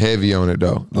I've much. been heavy on it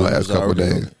though the Oh, you last was couple of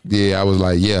already on days. Yeah, I was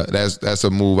like, yeah, that's a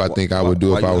move I think I would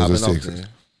do if Why I you was a hopping off Sixers. then?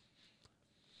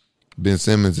 Ben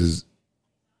Simmons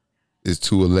is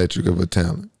too electric of a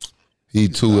talent. He's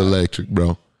too electric,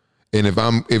 bro. And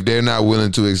if they're not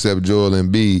willing to accept Joel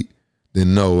Embiid,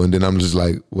 then no. And then I'm just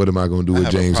like, what am I going to do with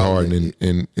have a James problem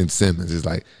Harden and Simmons? It's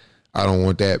like, I don't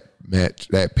want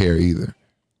that pair either.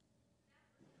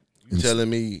 You telling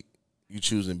me you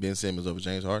choosing Ben Simmons over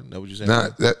James Harden? That what you saying?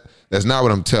 Not that's not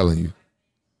what I'm telling you.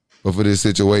 But for this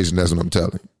situation, that's what I'm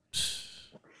telling you.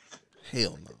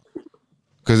 Hell no.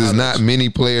 Because it's not many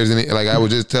players in it. Like I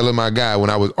was just telling my guy when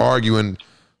I was arguing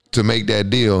to make that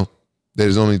deal,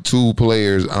 there's only 2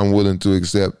 players I'm willing to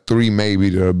accept, 3 maybe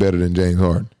that are better than James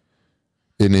Harden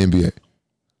in the NBA.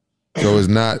 So it's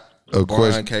not a Brian,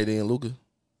 question. KD, and Luka.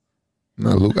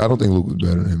 No, Luke. I don't think Luke is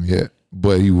better than him yet,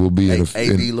 but he will be in AD,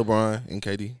 a. LeBron, and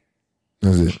KD.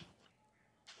 That's it.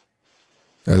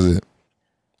 That's it.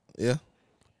 Yeah.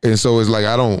 And so it's like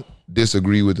I don't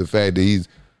disagree with the fact that he's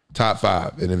top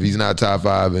 5. And if he's not top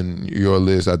 5 in your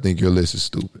list, I think your list is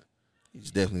stupid.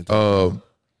 He's definitely top 5.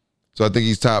 So I think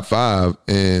he's top 5,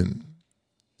 and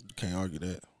You can't argue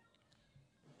that.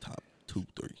 Top 2,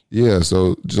 3. yeah.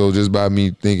 So just by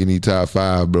me thinking he top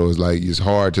 5, bro, it's like it's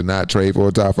hard to not trade for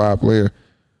a top 5 player.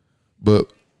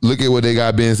 But look at what they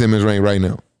got Ben Simmons ranked right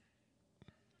now.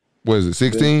 What is it?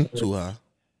 16? Too high.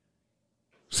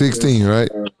 16, right?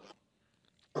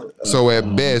 So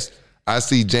at best, I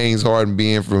see James Harden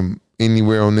being from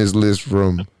anywhere on this list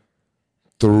from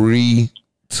 3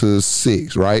 to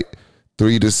 6, right?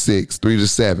 3 to 6, 3 to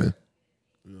 7.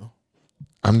 Yeah.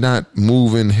 I'm not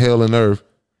moving hell and earth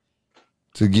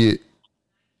to get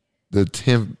the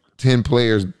 10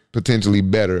 players potentially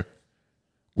better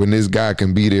when this guy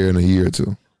can be there in a year or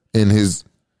two. And his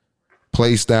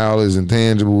play style, his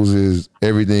intangibles, his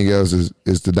everything else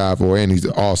is to die for. And he's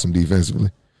awesome defensively.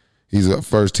 He's a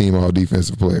first team all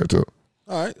defensive player too.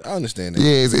 All right, I understand that.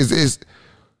 Yeah, it's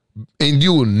and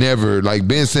you will never, like,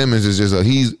 Ben Simmons is just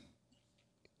he's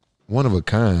one of a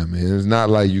kind, man. It's not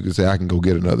like you can say I can go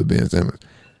get another Ben Simmons.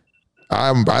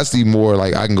 I see more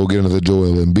like I can go get another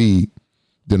Joel Embiid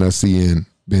than I see in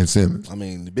Ben Simmons. I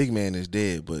mean, the big man is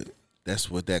dead, but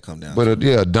that's what that come down But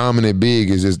to. a dominant big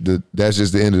is that's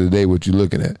just the end of the day what you're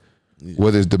looking at.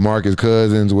 Whether it's DeMarcus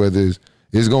Cousins, whether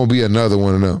it's going to be another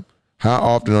one of them. How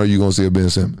often are you going to see a Ben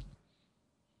Simmons?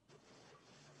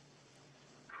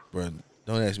 Bro,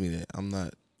 don't ask me that. I'm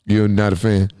not. You're not a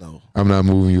fan? No. I'm not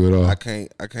moving you at all. I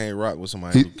can't rock with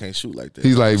somebody who can't shoot like that.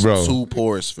 He's like, It's bro. too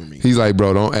porous for me. He's like,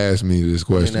 bro, don't ask me this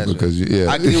question that's because, right. yeah.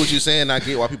 I get what you're saying. I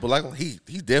get why people like him. He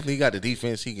definitely got the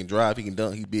defense. He can drive. He can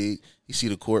dunk. He big. He see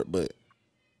the court, but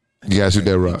You got to shoot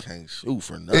that rock. he can't shoot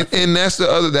for nothing. And that's the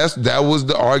other. That was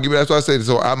the argument. That's why I said.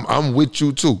 So I'm with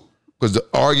you too, because the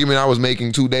argument I was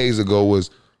making 2 days ago was,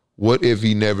 what if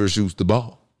he never shoots the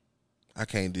ball? I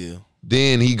can't deal.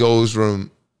 Then he goes from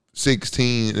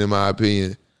 16, in my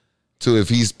opinion, to if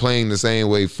he's playing the same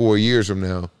way 4 years from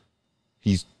now,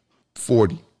 he's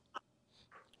 40.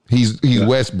 He's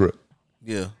Westbrook.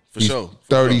 Yeah, for He's sure.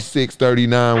 36,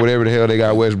 39, whatever the hell they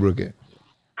got Westbrook at.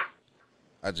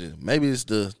 Maybe it's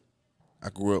I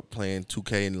grew up playing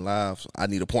 2K in live. So I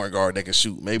need a point guard that can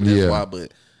shoot. Maybe that's why,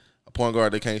 but a point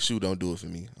guard that can't shoot don't do it for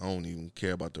me. I don't even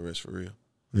care about the rest for real.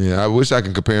 Yeah, I wish I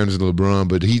could compare him to LeBron,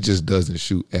 but he just doesn't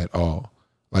shoot at all.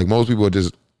 Like, most people are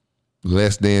just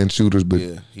less than shooters, but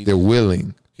they're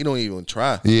willing. He don't even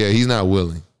try. Yeah, he's not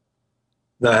willing.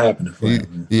 Not happening for him.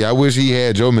 Man. Yeah, I wish he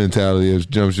had your mentality as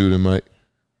jump shooting, Mike.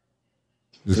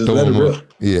 Just let him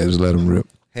rip. Yeah, just let him rip.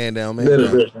 Hand down, man. Let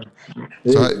it rip.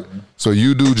 Yeah. So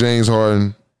you do James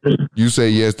Harden. You say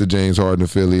yes to James Harden to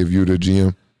Philly if you're the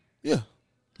GM. Yeah.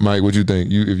 Mike, what you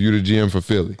think? If you're the GM for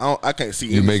Philly, I can't see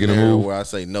You any making a scenario move? where I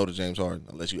say no to James Harden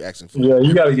unless you asking for it. Yeah,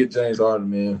 you got to get James Harden,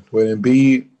 man. With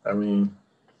Embiid, I mean,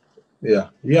 yeah,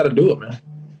 you got to do it, man.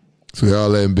 so y'all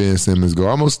letting Ben Simmons go.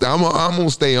 I'm gonna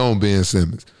stay on Ben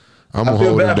Simmons. I'm I gonna feel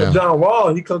hold him bad for down. John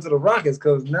Wall. He comes to the Rockets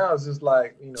because now it's just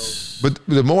like, But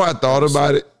the more I thought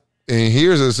about it, and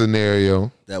here's a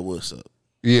scenario. That would suck.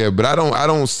 Yeah, but I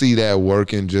don't see that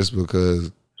working just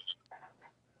because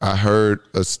I heard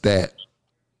a stat.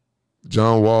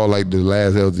 John Wall, like the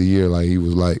last healthy year, like he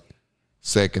was like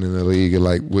second in the league, and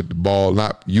like with the ball,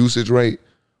 not usage rate,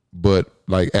 but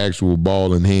like actual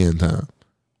ball in hand time.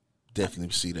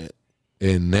 Definitely see that.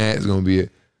 And that's gonna be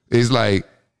it. It's like,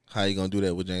 How you gonna do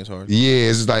that with James Harden? yeah,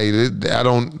 it's like I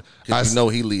don't. Because you know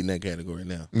he leading that category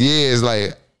now. Yeah, it's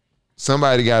like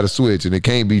somebody got to switch, and it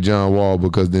can't be John Wall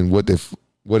because then what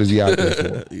is he out there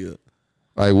for? Yeah.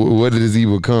 Like, what does he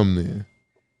become then?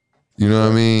 You know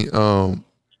what I mean?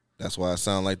 That's why it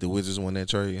sound like the Wizards won that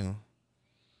trade, you know.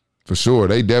 For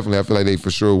sure. I feel like they for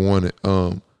sure won it.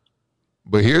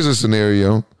 But here's a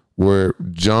scenario where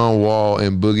John Wall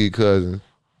and Boogie Cousins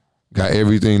got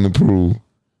everything to prove.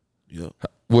 Yep.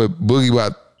 What, Boogie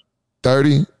about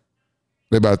 30?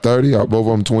 They about 30? Both of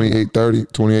them 28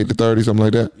 to 30, something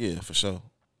like that? Yeah, for sure.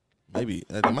 Maybe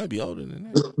they might be older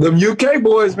than that. them UK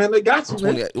boys, man, they got you,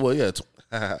 man. 28. Well,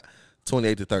 yeah,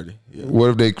 28 to 30. Yeah. What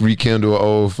if they rekindle an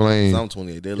old flame? I'm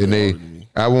 28. They're a little And older than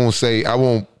me. I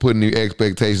won't put any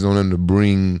expectations on them to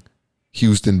bring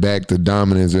Houston back to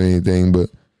dominance or anything, but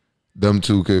them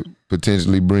two could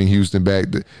potentially bring Houston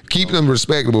back to keep them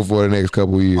respectable for the next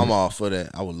couple of years. I'm all for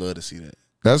that. I would love to see that.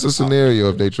 That's a scenario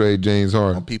if they trade James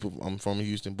Harden. I'm from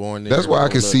Houston, born there. That's why I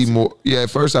would could love see to more. Yeah, at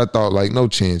first I thought like no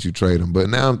chance you trade him, but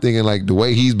now I'm thinking like the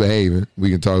way he's behaving. We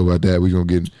can talk about that. We're gonna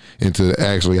get into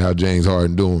actually how James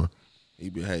Harden doing. He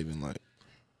behaving like.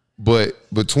 But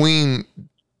between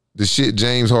the shit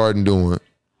James Harden doing,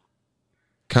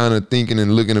 kind of thinking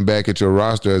and looking back at your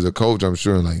roster as a coach, I'm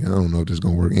sure like I don't know if this is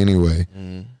gonna work anyway.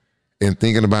 and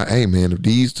thinking about, hey man, if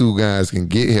these two guys can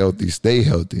get healthy, stay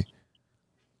healthy,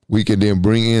 we can then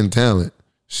bring in talent.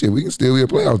 Shit, we can still be a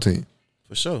playoff team.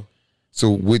 For sure. So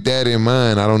with that in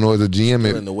mind, I don't know as a GM.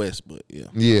 Still in the West, but yeah.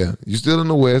 Yeah, you're still in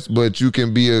the West, but you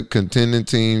can be a contending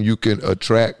team. You can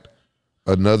attract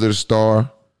another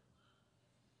star.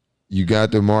 You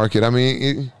got the market. I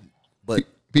mean, But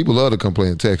people love to come play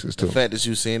in Texas too. the fact that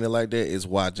you saying it like that is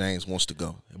why James wants to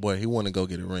go. Boy, he want to go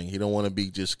get a ring. He don't want to be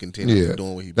just continuing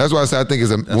doing what he. That's why I say I think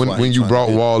it's why when he you trying brought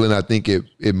to do it. Wall in, I think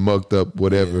it mucked up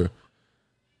whatever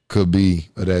could be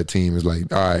of that team. It's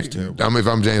like, all right, if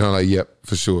I'm James, I'm like, yep,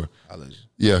 for sure. I'll let you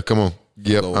Yeah, come on.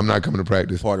 Yep, Go. I'm not coming to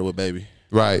practice. party with baby.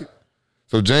 Right.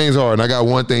 So James Harden, I got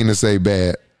one thing to say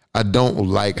bad. I don't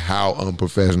like how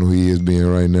unprofessional he is being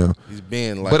right now. He's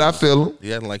being like, But I feel him.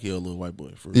 he acting like he a little white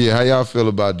boy. For real. Yeah, how y'all feel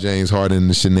about James Harden and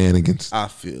the shenanigans? I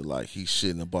feel like he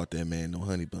shouldn't have bought that man no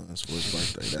honey buns for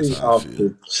his birthday. He That's how I off feel.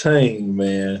 the chain,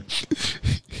 man.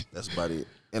 That's about it.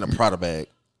 In a Prada bag.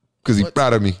 Because he What?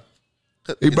 proud of me.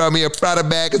 He brought me a Prada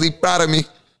bag because he proud of me.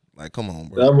 Like, come on,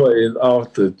 bro. That boy is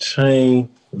off the chain.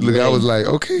 Look, I was like,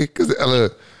 okay, because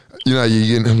look, you know, you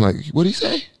getting. I'm like, what did he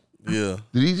say? Yeah.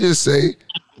 Did he just say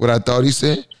what I thought he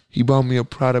said? He bought me a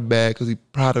Prada bag because he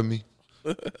proud of me.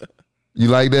 You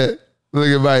like that? Look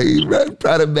at my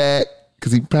Prada bag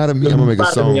because he proud of me. I'm gonna make a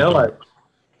song. I'm like,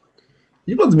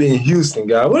 you supposed to be in Houston,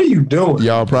 guy. What are you doing?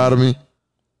 Y'all proud of me?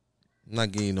 I'm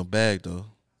not getting you no bag, though.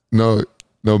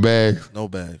 No bags. No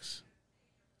bags.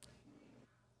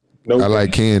 No, I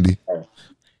like candy.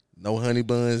 No honey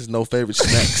buns. No favorite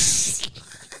snacks.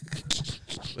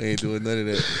 We ain't doing none of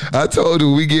that. I told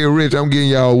you we get rich. I'm getting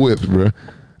y'all whips, bro.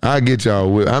 I get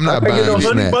y'all whips. I'm not I get buying no honey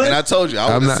snacks. bun? And I told you, I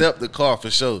I'm would not- accept the car for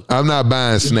sure. I'm not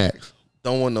buying snacks.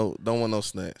 Don't want no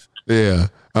snacks. Yeah,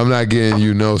 I'm not getting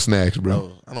you no snacks, bro.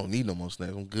 No, I don't need no more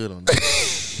snacks. I'm good on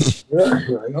that.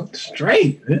 Like, I'm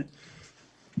straight, man.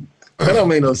 That don't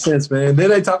make no sense, man. Then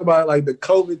they talk about like the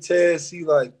COVID test.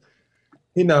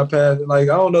 He not passing. Like,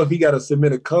 I don't know if he got to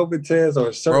submit a COVID test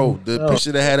or something. Bro, the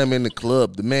picture that had him in the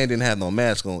club, the man didn't have no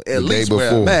mask on. The At day least wear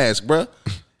a before. mask, bro.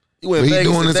 He went But he Vegas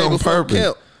doing the this day on before purpose.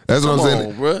 camp. That's what Come I'm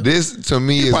saying. on, bro. This to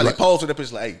me He is probably like, posted the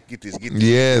picture like, hey, get this.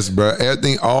 yes, bro.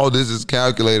 Everything, all this is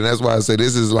calculated. That's why I say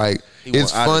this is like, He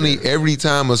it's want out of funny there. every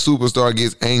time a superstar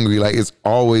gets angry. Like it's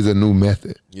always a new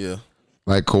method. Yeah.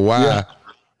 Like Kawhi,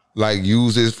 like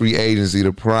use his free agency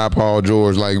to pry Paul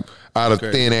George like out of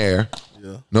thin air.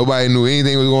 Yeah. Nobody knew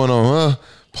anything was going on, huh?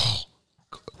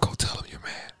 Paul, go tell him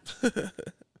you're mad.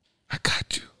 I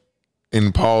got you.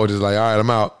 And Paul just like, all right, I'm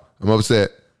out. I'm upset.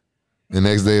 The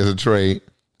next day is a trade.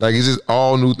 Like it's just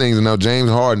all new things. And now James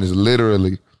Harden is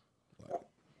literally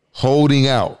holding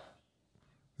out.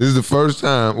 This is the first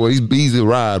time. Well, he's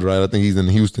arrived, right? I think he's in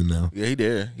Houston now. Yeah, he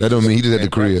there. That don't mean he just at the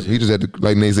crib. He just at the,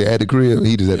 like they say, at the crib.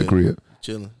 He just at the crib.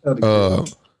 Chilling.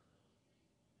 And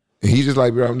he's just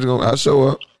like, bro, I'll show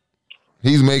up.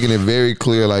 He's making it very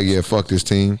clear, like, yeah, fuck this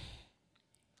team.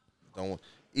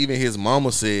 Even his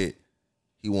mama said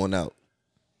he won out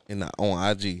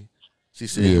on IG. She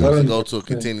said Yeah. he wants to go to a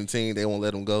contending team. They won't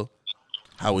let him go.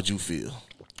 How would you feel?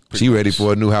 She ready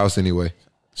for a new house anyway.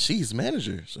 She's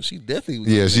manager, so she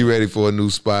definitely. Yeah, she ready for a new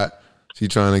spot. She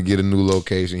trying to get a new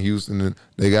location. Houston,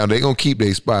 they gonna keep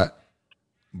their spot,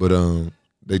 but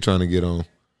they trying to get on.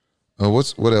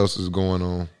 What else is going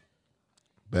on,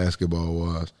 basketball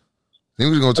wise? I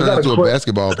think we're gonna turn into a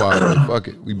basketball party. Fuck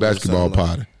it, we basketball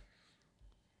party.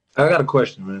 I got a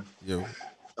question, man. Yo,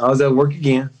 I was at work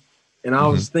again, and I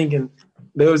was thinking,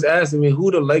 they was asking me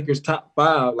who the Lakers' top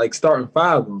five, like starting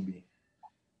five, gonna be.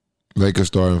 Lakers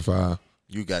starting five.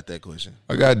 you got that question.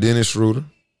 I got Dennis Schroeder,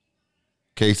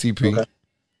 KCP,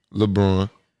 LeBron,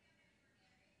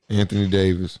 Anthony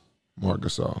Davis, Marc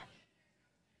Gasol.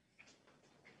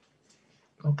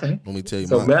 Okay. Let me tell you.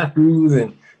 So Matthews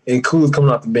and Kuz coming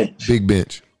off the bench. Big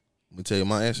bench. Let me tell you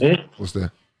my answer. Yeah. What's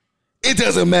that? It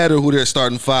doesn't matter who their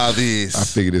starting five is. I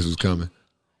figured this was coming.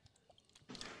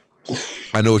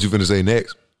 I know what you're finna say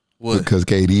next. What? Because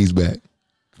KD's back.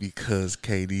 Because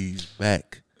KD's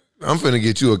back. I'm finna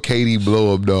get you a KD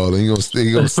blow up doll, and you gonna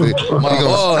sit. My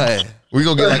boy. We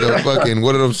gonna get like a fucking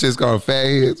what are them shits called, fat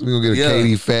heads? We gonna get a Yeah.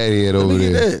 KD fat head Let over me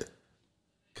get there. that.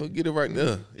 Go get it right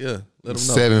there. Yeah. Let him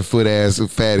know. 7 foot ass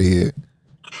fatty head.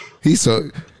 He's so.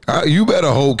 You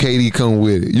better hope KD come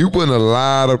with it. You putting a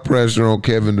lot of pressure on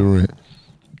Kevin Durant.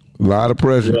 A lot of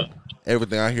pressure. Yeah.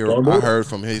 Everything I heard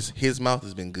from his mouth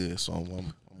has been good. So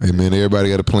I'm Hey man, everybody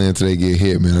got a plan until they get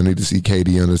hit, man. I need to see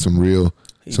KD under some real,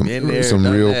 been there, some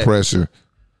done real that. pressure.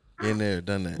 been there,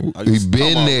 done that. Oh, you He's talking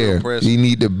been about real there. pressure. He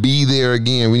need to be there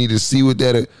again. We need to see what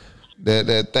that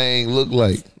thing look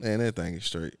like. Man, that thing is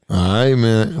straight. All right,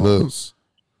 man. Look,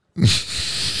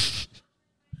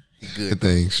 good. That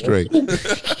thing straight.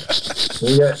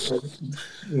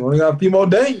 You only got a few more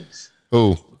days.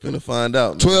 Oh, Finna find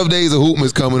out. Man. 12 days of hooping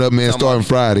is coming up, man, starting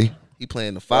Friday. He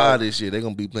playing the 5 this year. They're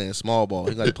gonna be playing small ball.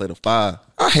 He got to play the 5.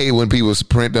 I hate when people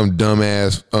print them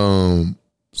dumbass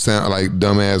sound like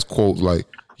dumbass quotes like,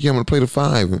 yeah, I'm gonna play the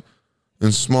 5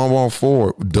 and small ball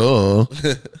 4. Duh.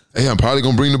 Hey, I'm probably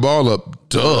gonna bring the ball up.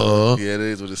 Duh. Yeah, that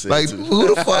is what it says. Like, too.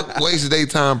 who the fuck wasted their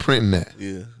time printing that?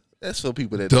 Yeah, that's for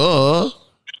people that. Duh.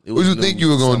 It What was you new think you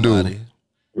were gonna somebody.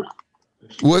 do?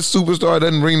 What superstar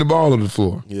doesn't bring the ball to the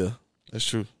floor? Yeah, that's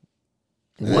true.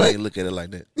 What? I ain't look at it like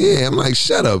that. Yeah, I'm like,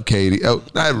 shut up, KD. Oh,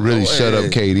 not really shut up,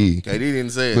 KD. KD didn't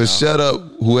say it. But now. shut up,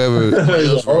 whoever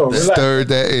stirred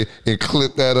that and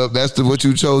clipped that up. That's what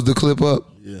you chose to clip up?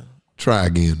 Yeah, Try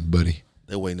again, buddy.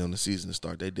 they waiting on the season to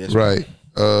start. They desperate. Right.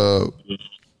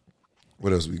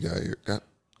 What else we got here?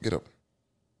 Get up.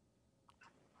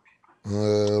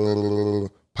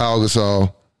 Pau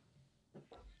Gasol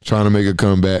trying to make a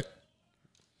comeback.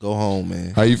 Go home,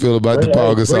 man. How you feel about the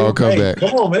Pau Gasol comeback?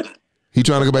 Come on, man. He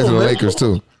trying to go back to the Lakers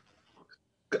too.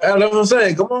 That's what I'm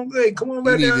saying. Come on, hey, come on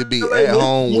back. need down to be LA, at man.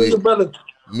 home You with- and your brother.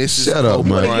 Mrs. Shut up, Kobe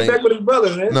man. Get Bryant. back with his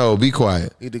brother, man. No, be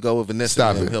quiet. Need to go with Vanessa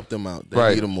Stop and it. help them out. They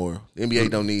Right. need him more. The NBA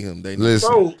don't need him. They need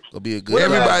Listen. Bro, go be a good. What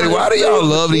Everybody, why do y'all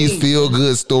love these feel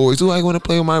good stories? Who I want to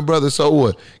play with my brother? So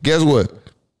what? Guess what?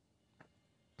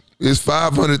 There's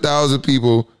 500,000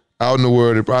 people out in the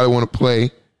world that probably want to play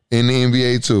in the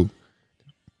NBA too.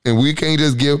 And we can't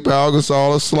just give Pau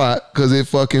Gasol a slot because it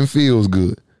fucking feels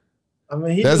good. I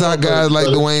mean, That's how guys like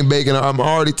Dwayne Bacon. I'm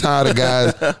already tired of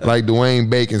guys like Dwayne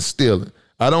Bacon stealing.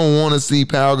 I don't want to see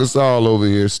Pau Gasol over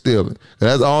here stealing.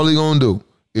 That's all he gonna do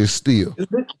is steal.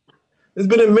 It's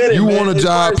been a minute. You man. want a It's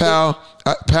job, probably-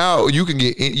 Pal? Pal, you can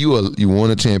get you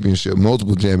won a championship,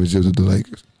 multiple championships with the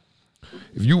Lakers.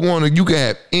 If you want to, you can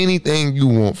have anything you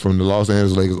want from the Los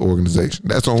Angeles Lakers organization.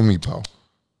 That's on me, Paul.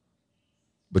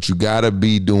 But you gotta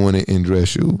be doing it in dress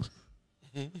shoes.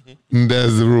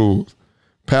 That's the rules.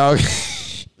 Pal,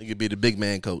 He could be the big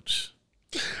man coach.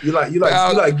 You like Gilbert.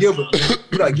 Man.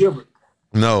 You like Gilbert.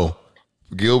 no.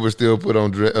 Gilbert still put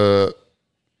on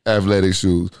athletic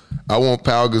shoes. I want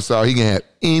Pau Gasol. He can have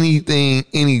anything,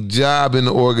 any job in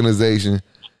the organization.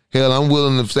 Hell, I'm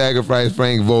willing to sacrifice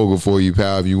Frank Vogel for you,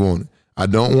 pal, if you want it. I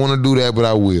don't want to do that, but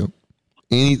I will.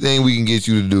 Anything we can get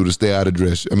you to do to stay out of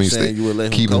dress. I mean, Saying you would let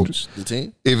him keep coach the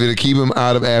team? If it'll keep him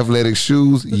out of athletic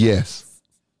shoes, yes.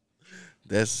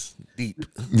 That's deep.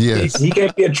 Yes. He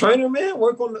can't be a trainer, man.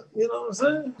 Work on the, you know what I'm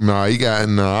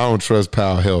saying? No, I don't trust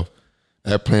Pal health.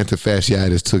 That plantar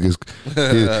fasciitis took his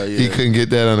he couldn't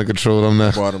get that under control. I'm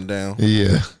not Brought him down.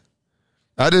 Yeah.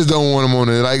 I just don't want him on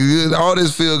it. Like all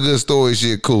this feel good story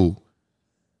shit cool.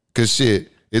 Cause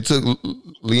shit, it took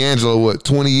LiAngelo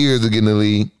 20 years to get in the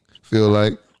league. Feel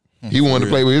like he wanted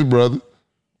to play with his brother.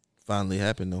 Finally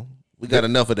happened though. We got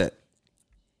enough of that.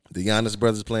 The Giannis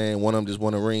brothers playing. One of them just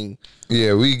won a ring.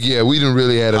 Yeah, we didn't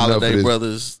really had enough of Holiday this.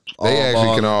 brothers. They all actually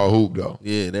can balling. all hoop though.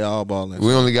 Yeah, they all balling.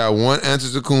 We only got one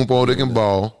Antetokounmpo that can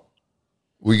ball.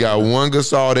 We got one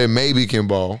Gasol that maybe can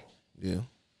ball. Yeah.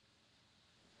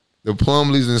 The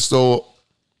Plumleys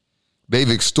they've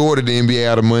extorted the NBA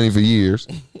out of money for years.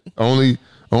 only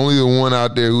the one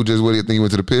out there who just think he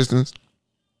went to the Pistons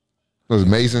was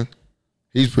Mason.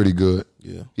 He's pretty good.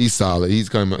 Yeah. He's solid. He's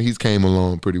came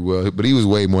along pretty well, but he was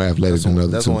way more athletic than the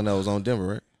other That's two. the one that was on Denver,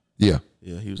 right? Yeah,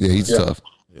 Yeah, he was. he's tough.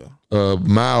 Yeah,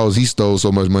 Miles, he stole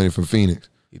so much money from Phoenix.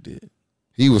 he did.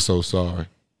 He was so sorry.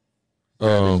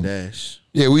 Grab and dash.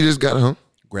 Yeah, we just got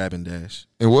Grab and dash.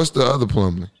 And what's the other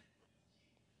Plumlee?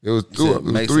 It was, You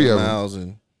said three of them. Miles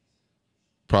and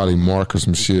Probably Mark or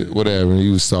some shit. Whatever. He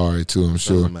was sorry too, I'm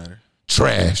sure. doesn't matter.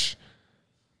 Trash.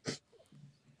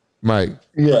 Mike,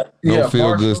 Yeah. no feel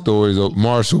Marshall. good stories.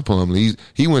 Marshall Plumlee.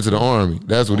 He went to the Army.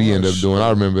 That's what he ended up doing.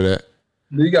 I remember that.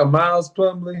 Then you got Miles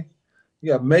Plumlee.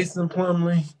 You got Mason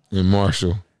Plumlee. And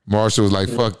Marshall. Marshall was like,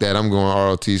 fuck that. I'm going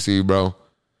ROTC, bro. All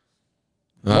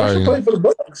Marshall right. played for the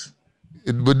Bucks.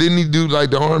 But didn't he do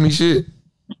like the Army shit?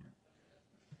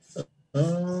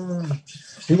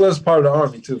 He was part of the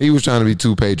Army too. He was trying to be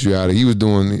too patriotic.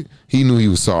 He knew he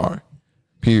was sorry.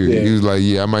 Period. Yeah. He was like,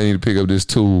 yeah, I might need to pick up this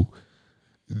tool.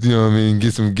 You know what I mean?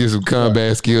 Get some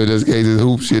combat skill just in case this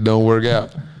hoop shit don't work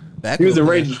out. Back He was in up,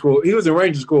 man. Ranger School. He was in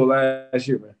Ranger School last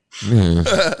year, man. Yeah.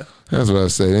 That's what I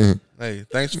say. Hey,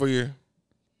 thanks for your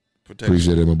protection.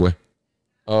 Appreciate it, my boy.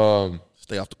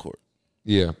 Stay off the court.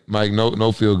 Yeah, Mike.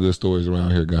 No feel good stories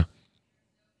around here, guy.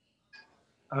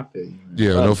 I feel you. Man.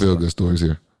 Yeah, no feel good stories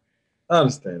here. I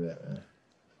understand that, man.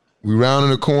 We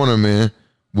rounding the corner, man.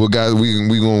 Well, guys, we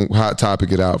gonna hot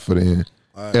topic it out for the end.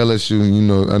 All right.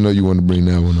 LSU, I know you want to bring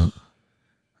that one up.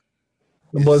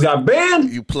 The boys got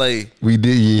banned. You play We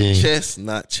did, yeah. chess,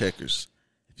 not checkers.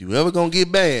 If you ever gonna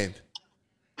get banned,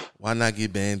 why not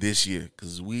get banned this year?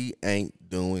 Because we ain't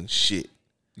doing shit.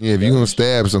 Yeah, if you're gonna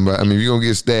stab somebody, I mean, if you're gonna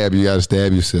get stabbed, you gotta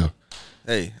stab yourself.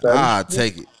 Hey, I'll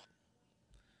take it.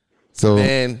 So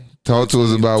Banned. talk to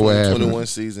us about what happened. 2021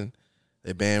 season.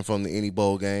 They banned from any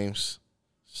bowl games.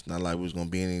 It's not like we was gonna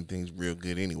be in anything real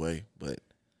good anyway. But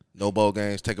no bowl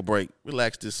games. Take a break.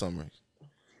 Relax this summer.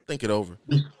 Think it over.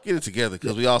 Get it together.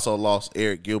 Because we also lost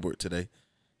Eric Gilbert today.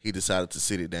 He decided to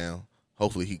sit it down.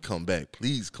 Hopefully he come back.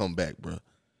 Please come back, bro.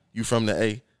 You from the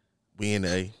A. We in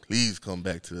the A. Please come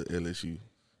back to LSU.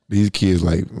 These kids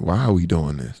like, why are we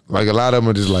doing this? Like a lot of them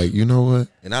are just like, you know what?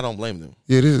 And I don't blame them.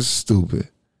 Yeah, this is stupid.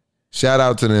 Shout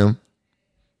out to them.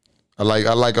 I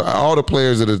like all the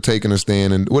players that are taking a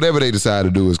stand, and whatever they decide to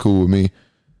do is cool with me.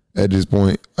 At this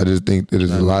point, I just think that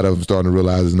there's a lot of them starting to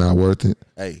realize it's not worth it.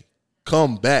 Hey,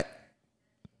 come back.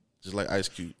 Just like Ice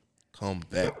Cube. Come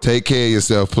back. Take care of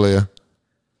yourself, player.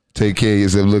 Take care of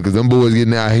yourself. Look, because them boys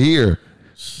getting out here,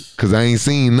 because I ain't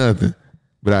seen nothing,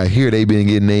 but I hear they been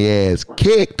getting their ass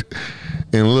kicked.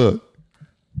 And look,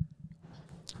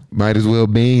 might as well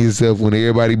ban yourself when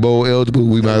everybody bowl eligible.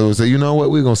 We might as well say, you know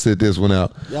what, we're going to sit this one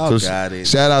out. Y'all got it.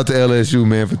 Shout out to LSU,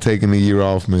 man, for taking the year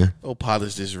off, man. Go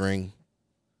polish this ring.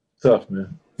 Tough,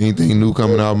 man. Anything new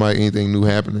coming out, Mike? Anything new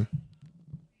happening?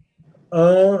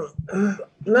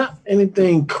 Not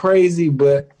anything crazy,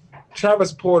 but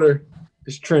Travis Porter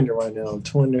is trending right now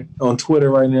on Twitter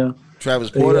right now. Travis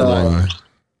Porter,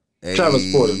 hey.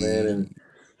 Travis Porter, man, and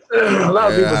a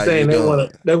lot of people how saying you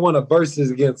they want a versus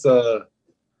against the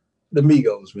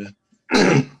Migos, man.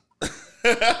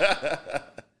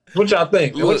 What y'all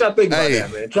think? Look, What y'all think about hey,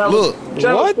 that, man? Travis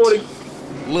what? Porter.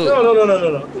 Look,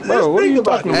 No. Bro, what are you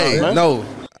talking about, hey, man? no,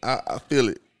 I feel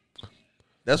it.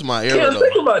 That's my era, Can't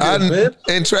think though. about this, man.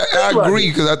 And I agree,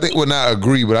 because I think, well, not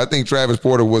agree, but I think Travis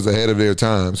Porter was ahead of their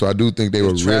time. So I do think they were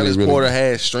If Travis really Porter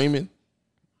had streaming,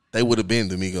 they would have been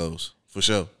the Migos, for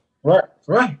sure. Right.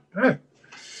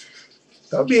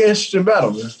 That'll be an interesting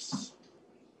battle, man.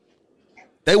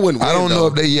 They wouldn't win, I don't know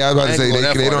if they. I was about to I say ain't going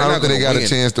that they far. don't. I They're don't think they not got gonna a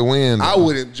chance to win. I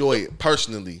would enjoy it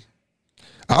personally.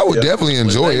 I would definitely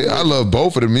enjoy they it. I would love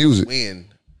both of the music. Win.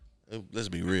 Let's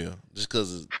be real. Just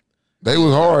because They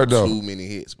was hard though. too many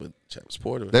hits, but Travis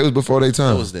Porter, They was before their that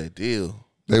time. was that deal.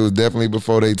 They was definitely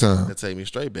before their time. That take me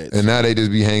straight back. And now they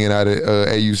just be hanging out at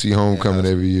AUC homecoming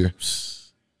every year.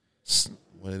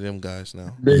 One of them guys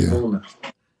now. Big Yeah. movement.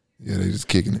 Yeah, they just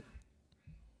kicking it.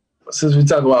 Since we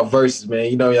talk about verses, man,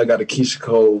 you know y'all got a Keisha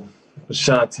Cole,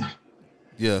 Ashanti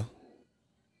Yeah.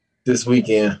 this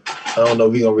weekend. I don't know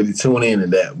if we gonna really tune in to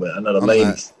that, but I know the I'm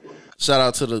ladies. Shout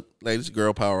out to the ladies,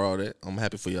 girl power, all that. I'm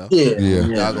happy for y'all. Yeah.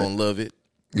 Y'all gonna love it.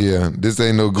 Yeah, this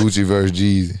ain't no Gucci verse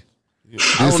Jeezy. I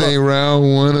This don't know. ain't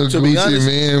round one of To be Gucci honest-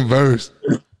 Man verse.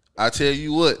 I tell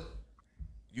you what,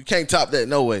 you can't top that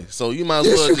no way. So you might as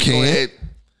Yes, well you just go can. ahead.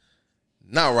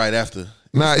 Not right after.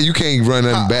 Nah, you can't run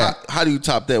nothing back. How do you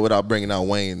top that without bringing out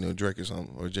Wayne or Drake or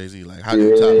something or Jay-Z? Like, how do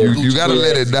you top You got to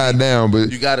let it die down, but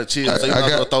You gotta chill. So you might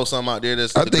as well throw something out there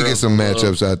that's. I the think girls it's some gonna love.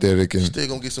 matchups out there that can. Still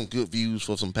gonna get some good views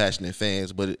for some passionate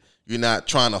fans, but you're not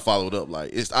trying to follow it up.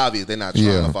 Like, it's obvious they're not trying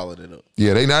Yeah. to follow that up.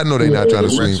 Yeah, I know they not trying to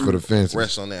swing for the fences.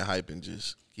 Rest on that hype and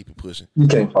just keep it pushing. You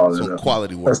can't follow Some that up.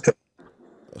 quality That's work. tough.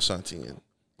 Ashanti and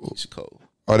Keisha Cole.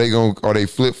 Are they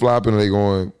flip flopping? Are they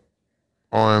going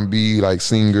R&B like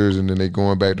singers and then they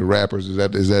going back to rappers? Is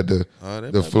that They the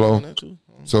might be flow? doing that too.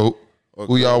 So Or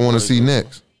who y'all Cole, want to Cole, see Cole.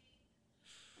 next?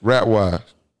 Rap wise,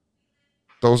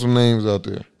 throw some names out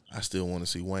there. I still want to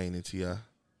see Wayne and T.I.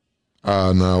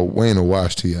 No, Wayne will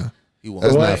watch T.I. He won't.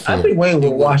 That's Wayne, not fair. I think Wayne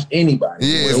will watch anybody.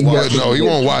 Yeah, He but got- no, he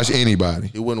won't watch anybody.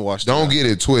 He wouldn't watch. Don't T.I.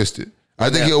 get it twisted. I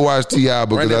think that- he'll watch T.I.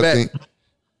 because Run it I back. think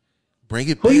Bring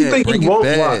it Who back. you think Bring he it won't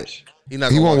back. watch? He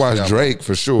not he gonna won't watch T.I. Drake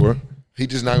for sure. He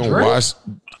just not gonna Drake? watch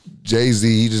Jay-Z.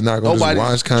 He just not gonna Nobody.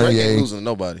 just watch Drake ain't Kanye. losing to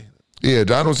nobody. Yeah, I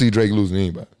don't see Drake losing to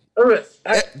anybody.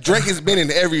 Drake has been in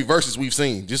every verses we've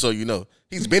seen. Just so you know,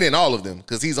 he's been in all of them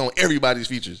because he's on everybody's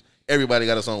features. Everybody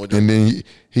got a song with Drake. And then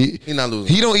he not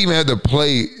losing. He don't even have to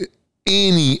play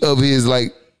any of his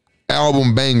like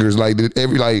album bangers, like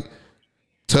every like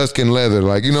Tuscan Leather,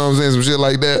 like you know what I'm saying, some shit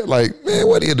like that. Like man,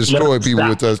 what, he'll destroy people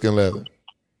with Tuscan Leather.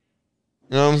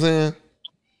 You know what I'm saying?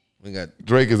 We got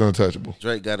Drake is untouchable,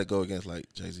 Drake. Got to go against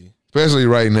like Jay-Z. especially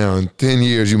right now. In 10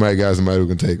 years, you might got somebody who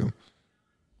can take him.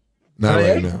 Not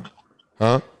Kanye? right now,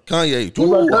 huh? Kanye. What about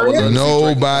Ooh, I would love Kanye? to see Drake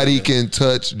Nobody and Kanye. can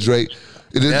touch Drake.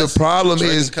 The That's- problem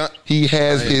Drake is and Con- he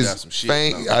has Kanye his got some shit,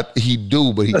 fame. though. He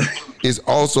do, but he is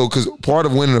also because part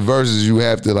of winning the verses, you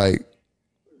have to like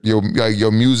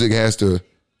your music has to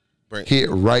hit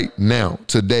right now,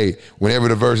 today, whenever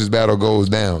the versus battle goes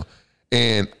down.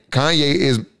 And Kanye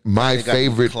is my They got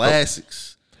favorite.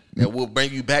 classics that will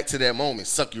bring you back to that moment,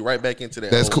 suck you right back into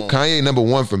that. That's old cool. moment. Kanye number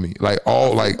one for me. Like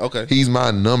Okay. he's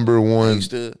my number one.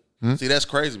 Understood. See, that's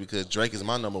crazy because Drake is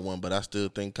my number one, but I still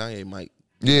think Kanye might.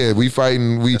 Yeah, we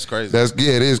fighting. That's crazy.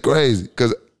 It is crazy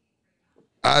because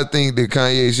I think that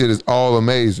Kanye shit is all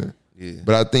amazing. Yeah.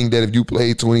 But I think that if you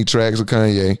play 20 tracks of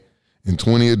Kanye and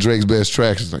 20 of Drake's best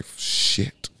tracks, it's like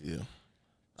shit. Yeah.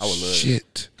 I would love Shit.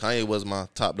 it. Kanye was my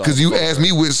top dog. Because you asked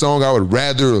me which song I would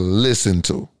rather listen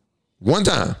to. One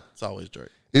time. It's always Drake.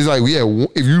 It's like,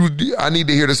 yeah, I need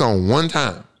to hear the song one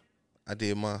time. I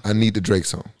did my the Drake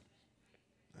song.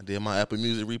 Apple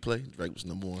Music replay. Drake was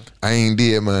number one. I ain't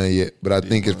did mine yet, but I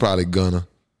think it's probably Gunna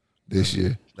this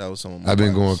year. That was some of my I've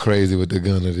been going favorites. crazy with the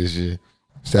Gunna this year.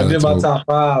 I Shout did out my to top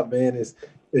 5, man.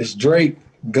 It's Drake,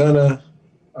 Gunna.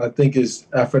 I think it's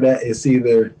after that it's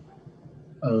either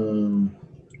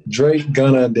Drake,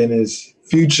 Gunna, then it's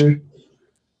Future,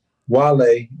 Wale,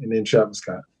 and then Travis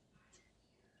Scott.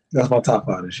 That's my top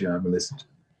 5 this year I've been listening to.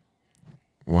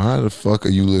 Why the fuck are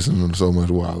you listening to so much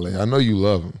Wale? I know you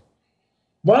love him.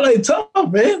 Wale tough,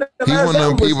 man. That He last one of them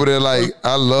album was- people that like,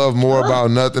 I love more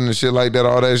about nothing and shit like that,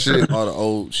 all that shit. All the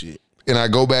old shit. And I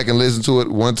go back and listen to it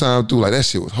one time through, like that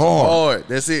shit was hard. Hard.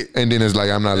 That's it. And then it's like,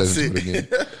 I'm not That's listening to it. it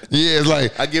again. Yeah, it's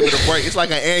like, I give it a break. It's like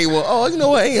an annual. Oh, you know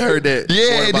what? I ain't heard that. yeah,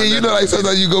 What and about then you that? know, like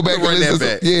sometimes you go back and Run listen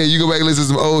that to back. you go back and listen to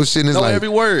some old shit and it's Know like, every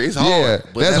word. It's hard. yeah,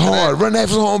 But that's after hard. that, Run that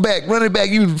song back. Run it back.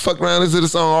 You fuck around, listen to the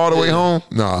song all the way Yeah. home.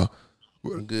 Nah.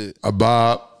 I'm good. A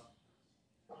Bob.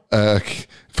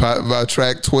 By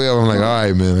track 12, I'm like, all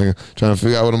right, man. I'm trying to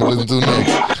figure out what I'm gonna listen to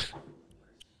next.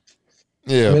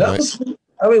 Yeah,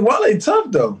 I mean, man. Wale tough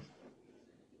though.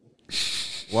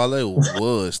 Wale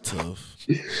was tough.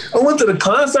 I went to the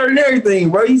concert and everything,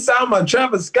 bro. He signed my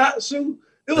Travis Scott shoe.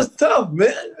 It was tough,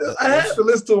 man. I had to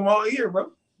listen to him all year,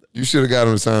 bro. You should have got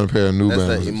him to sign a pair of New That's that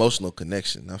Balance. emotional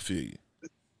connection. I feel you.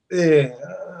 Yeah.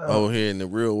 Over here in the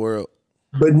real world.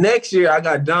 But next year, I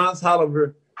got Don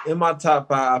Toliver in my top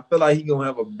 5. I feel like he's going to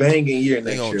have a banging year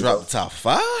They next gonna year. drop bro. the top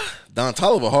 5? Don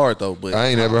Toliver hard though, but I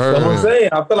ain't never heard That's what I'm of him. saying.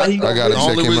 I feel like he's I gotta the check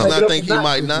only him reason out. I think he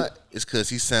might not is because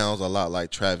he sounds a lot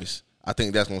like Travis. I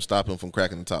think that's gonna stop him from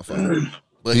cracking the top 5.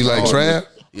 But He he's like hard. Trav?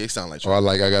 Yeah, he sound like Oh,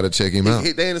 Trav. I gotta check him out.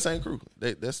 They in the same crew.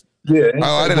 That's Yeah. Oh,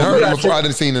 I didn't heard him before. I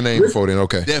didn't seen the name before then.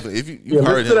 Okay. definitely if you Yeah,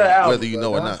 heard listen to him, that album, whether you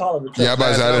know or Don not. Toliver, Yeah, I about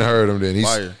to say I didn't heard him then. He's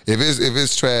Fire. if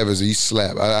it's Travis, he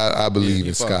slap. I believe Yeah, in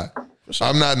he Scott. fire. For sure.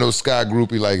 I'm not no Scott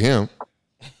groupie like him.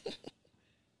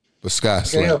 But Scott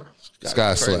slap. help.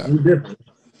 Scott crazy. slap. He's different.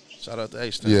 Shout out to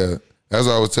H. Yeah. That's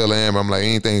what I was telling Amber. I'm like,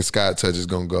 anything Scott touches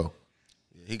gonna go.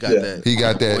 He got Yeah. that. He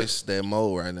got that. voice, that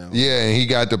mode right now. Yeah, and he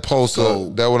got the poster.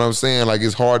 Gold. That's what I'm saying. Like,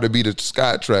 it's hard to beat a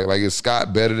Scott track. Like, is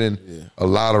Scott better than a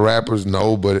lot of rappers?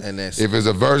 No, but And that's- if it's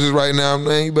a versus right now,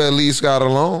 man, you better leave Scott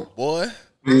alone. Boy,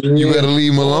 You better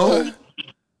leave him alone.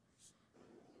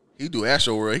 he do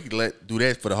Astro World. He can do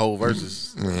that for the whole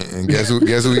verses. And guess who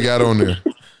we got on there?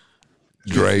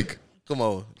 Drake. Come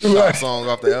on, top song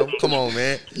off the album. Come on,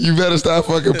 man. You better stop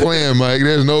fucking playing, Mike.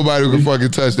 There's nobody who can fucking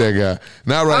touch that guy.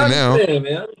 Not right now. I understand,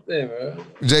 man. I understand, man.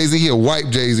 Jay-Z, he'll wipe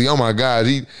Jay-Z. Oh my God.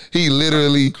 He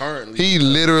literally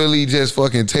just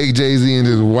fucking take Jay-Z and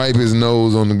just wipe his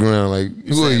nose on the ground. Like,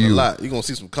 You who are saying a you? lot. You're gonna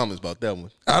see some comments about that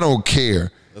one. I don't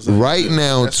care. a- Right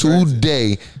now, that's crazy.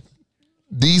 today,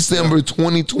 December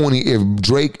 2020, if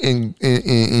Drake and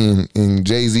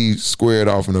Jay-Z squared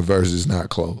off in a verse, it's not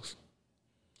close.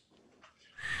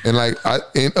 And like,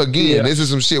 this is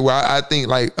some shit where I think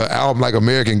like an album like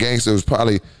American Gangster was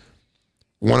probably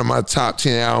one of my top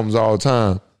 10 albums all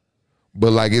time.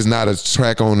 But like, it's not a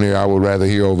track on there I would rather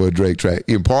hear over a Drake track.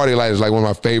 In Party Light is like one of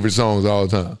my favorite songs all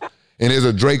the time. And there's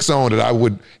a Drake song that I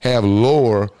would have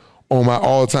lower on my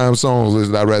all-time songs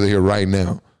list that I'd rather hear right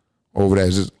now over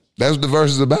that. That's what the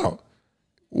verse is about.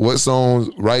 What songs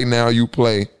right now you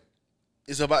play?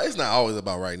 It's not always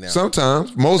about right now.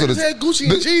 Sometimes, most of the They said Gucci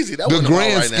and Jeezy. That the wasn't about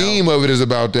grand right now. scheme of it is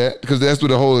about that because that's what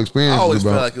the whole I experience always is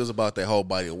felt about. like it was about that whole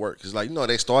body of work. Cause like,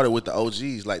 they started with the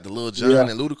OGs, like the Lil Jon Yeah.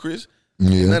 and Ludacris.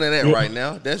 Yeah. None of that right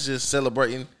now. That's just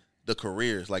celebrating the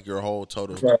careers, like your whole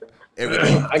total Right.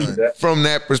 everything. I get that. From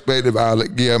that perspective,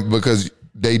 because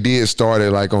they did start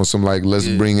it like on some like let's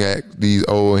bring back these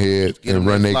old heads Get and them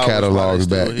run their their flowers while catalogs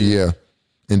they back. still here. Yeah,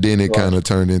 and then it kind of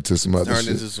turned into some other Turned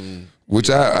shit. into some Which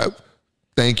I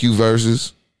thank you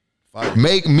versus. fire.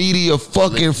 Make media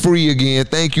fucking free again.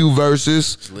 Thank you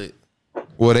versus. It's lit.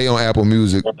 Well, they on Apple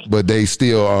Music, but they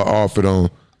still are offered on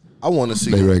I want to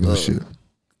see their regular shit.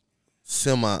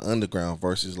 semi underground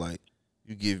versus like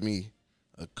you give me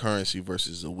a Currency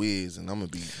versus a Wiz, and I'm gonna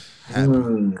be happy.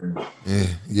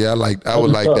 Yeah, I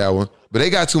would like that one. But they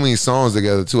got too many songs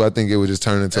together too. I think it would just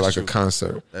turn into That's like a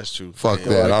concert. That's true. Fuck Yeah,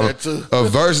 that. I I like don't, that too.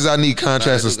 verses, I need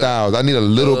contrast of styles. I need a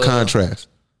little contrast.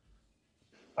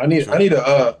 I need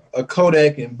a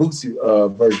Kodak and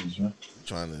Bootsy versions, man.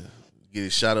 Trying to get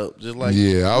it shot up just like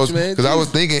Yeah, I was man, because I was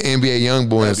thinking NBA YoungBoy and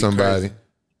That'd be somebody.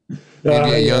 Yeah,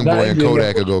 NBA yeah, YoungBoy and NBA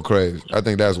Kodak could go crazy. I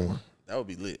think that's one. that would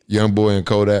be lit. YoungBoy and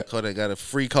Kodak. Kodak got a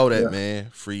free Kodak, Yeah. man.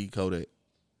 Free Kodak.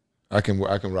 I can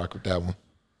rock with that one.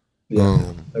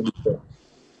 Yeah, that'd be cool.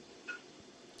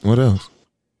 What else?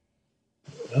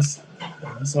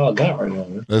 That's all I got right now,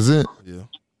 man. That's it. Yeah.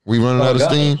 We running out of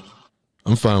steam.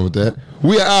 I'm fine with that.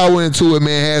 We are hour into it,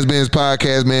 man. Has Been's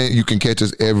podcast, man. You can catch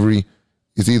us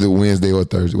it's either Wednesday or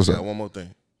Thursday. What's Yeah, up? one more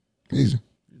thing. Easy.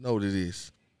 You know what it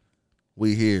is.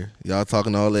 We here. Y'all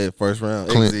talking all that first round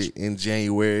Clinch. exit in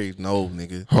January. No,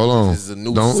 nigga. Hold on. This is a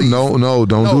new Don't season. don't No,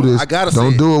 do this. I gotta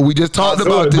don't say do it. We just talked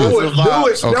about this. Do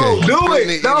it. Okay. No, do Putting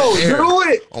it. in No, the air. do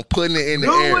it. I'm putting it in the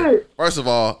Do air. it. First of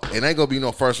all, it ain't gonna be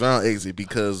no first round exit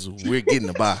because we're getting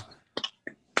a bye.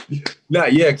 Nah,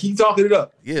 yeah, keep talking it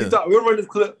up. Yeah. We'll run this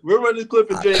clip. We'll run this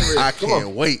clip in January. I Come can't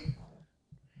on. wait.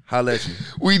 Holla at you.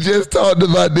 We just talked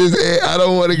about this. And I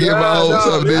don't want to get my hopes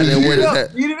up I this didn't wear year. this hat.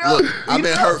 Eat it up. Look, I've Eat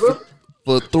been it hurt up,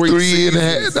 for 3 3 and a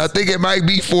seasons. half. I think it might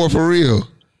be 4 for real.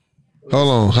 Hold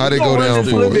on. How'd it go gonna down run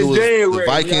this for clip us? It was the January.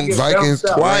 Vikings, Y'all get Vikings bounced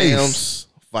out. twice. Rams,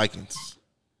 Vikings.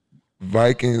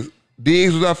 Vikings.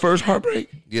 Diggs was our first heartbreak.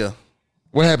 Yeah.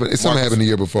 What happened? Something Marcus. happened the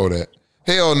year before that.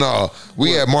 Hell no.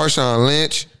 We had Marshawn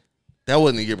Lynch. That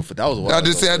wasn't the year before. That was a while I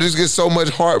just ago. say I just get so much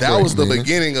heartbreak. That was the man.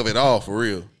 beginning of it all, for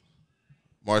real.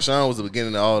 Marshawn was the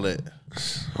beginning of all that.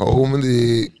 Hold my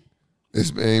dig.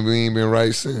 We ain't been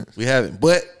right since. We haven't.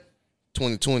 But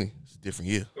 2020 is a different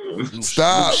year. New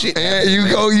Stop. shit And happened, you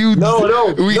man. go. You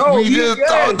No, We you just got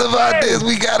talked it. about Yes. this.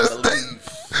 We gotta stay.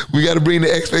 We gotta bring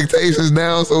the expectations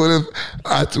down. So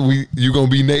if you gonna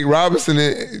be Nate Robinson,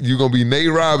 and you gonna be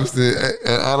Nate Robinson,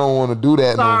 and I don't want to do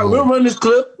that All right, no we'll more. run this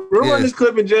clip. We'll Yeah. run this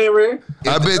clip in January.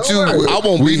 I bet you. worry. I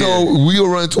won't we be know we'll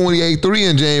run 28-3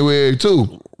 in January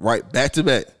too. Right, back to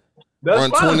back. That's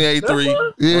Run fine. 28-3. That's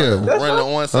fine. Yeah. Run the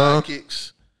onside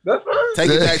kicks. That's fine.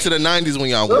 Take it back to the 90s when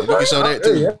y'all win. That's We can show fine. that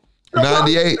too. Yeah. No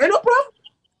problem. 98. Ain't no problem.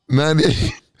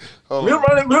 98. We'll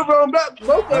run back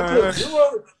both that clips.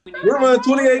 We'll run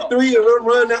 28-3 and we'll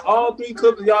run that all 3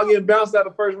 clips and y'all getting bounced out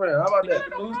the first round. How about that?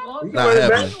 We can Not run it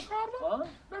back. happening.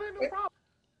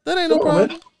 That ain't no Come on, problem.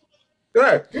 man. All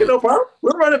right, ain't no problem.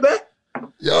 We'll run it back.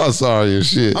 Y'all sorry as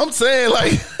shit. I'm saying,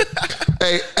 like,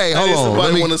 Hey, hold on. Let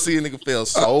somebody me, want to see a nigga fail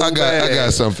so I bad.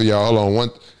 got something for y'all. Hold on. One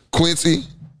Quincy,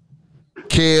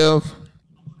 Kev,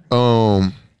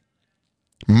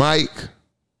 Mike,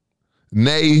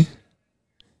 Nay,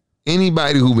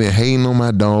 anybody who been hating on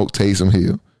my dog Taysom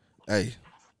Hill. Hey,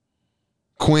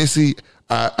 Quincy,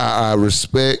 I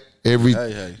respect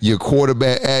Hey. your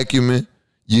quarterback acumen.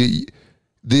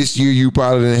 This year you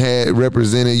probably done had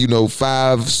represented,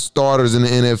 5 starters in the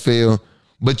NFL,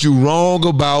 but you wrong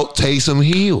about Taysom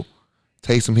Hill.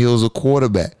 Taysom Hill's a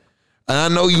quarterback. And I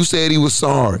know you said he was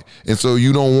sorry, and so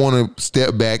you don't want to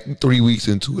step back 3 weeks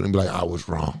into it and be like, I was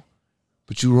wrong.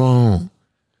 But you wrong.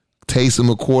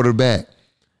 Taysom a quarterback,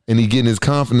 and he getting his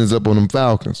confidence up on them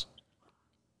Falcons.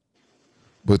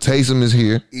 But Taysom is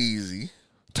here. easy.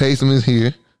 Taysom is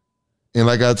here. And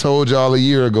like I told y'all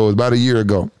about a year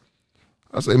ago,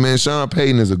 I say, man, Sean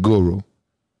Payton is a guru.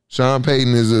 Sean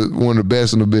Payton is one of the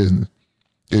best in the business.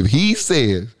 If he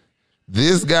says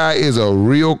this guy is a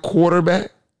real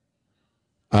quarterback,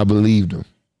 I believed him.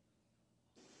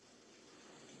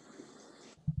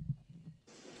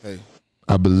 Hey,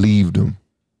 I believed him.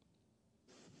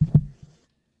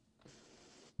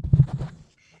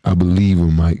 I believe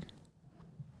him, Mike.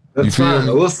 That's You feel fine.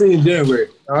 me? We'll see in January.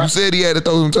 All You right? said he had to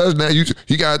throw some touchdowns.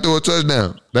 He got to throw a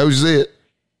touchdown. That what you said.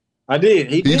 I did.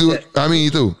 He He did threw. that. He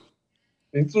threw.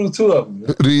 He threw 2 of them.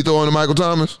 Did he throw on to Michael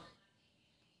Thomas?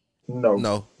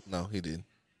 No. no, he didn't.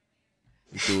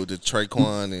 He threw it to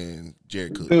Traquan and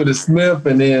Jared Cook. Threw to Smith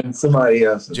and then somebody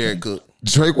else. Jared Cook.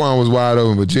 Traquan was wide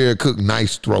open, but Jared Cook,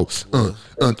 nice throw. Pop.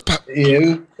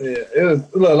 Yeah, it was.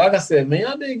 Look, like I said, man,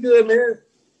 y'all did good, man.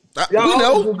 Y'all We always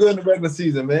know. do good in the regular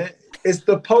season, man. It's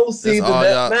the That's postseason all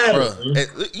that y'all, matters.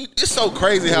 bruh. It's so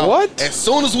crazy how as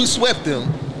soon as we swept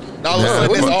them, all of a Yeah. sudden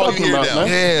What that's you all you talking hear about, now. man?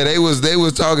 Yeah, they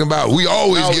was talking about we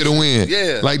always Always- get a win.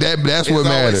 yeah. Like that. That's what It's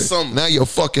always matters. something. Now your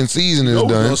fucking season is No, we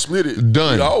done. gonna split it.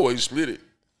 Done. We always split it.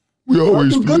 We Y'all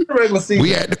always do good in the regular season.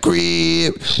 We at the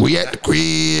crib. We at the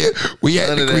crib. We at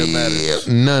None the of that crib. matters.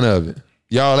 None of it.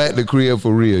 Y'all at the crib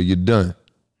for real. You're done.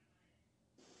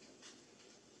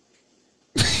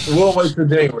 We'll wait till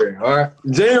January. All right,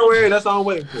 January. That's all I'm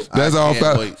waiting for. That's all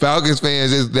can't wait. Falcons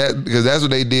fans is that because that's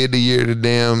what they did the year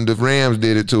the Rams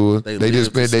did it to us. They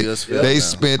just spent they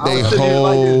spent their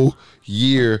whole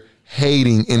year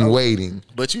hating and waiting.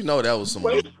 But you know that was some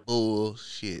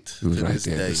bullshit. It was to right this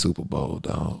there at day. the Super Bowl,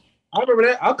 dog. I remember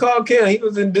that. I called Ken. He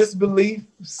was in disbelief,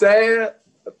 sad,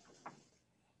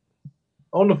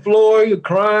 on the floor. He was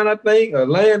crying, I think, or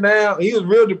laying down. He was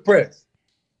real depressed.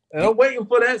 And I'm waiting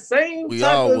for that same We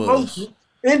type all of was. emotion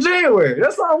in January.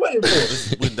 That's all I'm waiting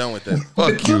for. We're done with that.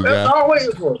 Fuck you, That's guy. all I'm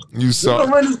waiting for. You We're saw.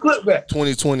 gonna run this clip back.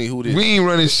 2020, who did? We ain't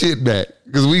running shit back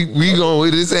because we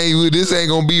going this ain't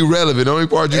gonna be relevant. The only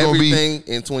part you gonna be Everything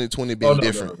in 2020 be Oh, no,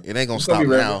 different. no. It ain't gonna It's gonna stop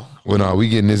be now. well, no, we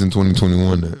getting this in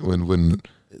 2021 when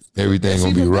everything It's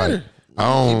gonna be even right. better. I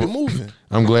Keep it don't. moving.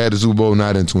 I'm glad the Super Bowl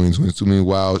not in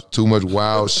 2020. Too much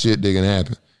wild shit that can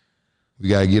happen. We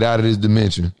gotta get out of this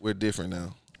dimension. We're different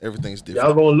now. Everything's different.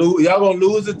 Y'all gonna lose. Y'all gonna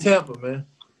lose to Tampa, man.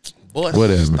 Boy,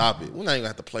 Whatever. stop it. We're not even gonna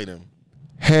have to play them.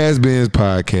 Has Been's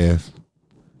podcast,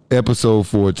 episode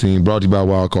 14, brought to you by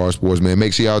Wildcard Sports, man.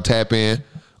 Make sure y'all tap in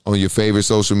on your favorite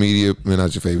social media. Man,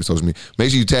 not your favorite social media.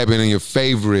 Make sure you tap in on your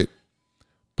favorite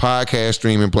podcast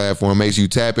streaming platform. Make sure you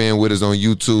tap in with us on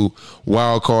YouTube,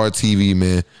 Wildcard TV,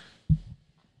 man.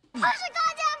 Push the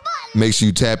goddamn button. Make sure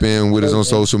you tap in with us on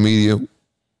social media,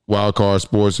 Wildcard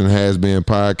Sports and Has Been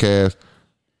Podcast.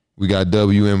 We got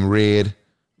WM Red,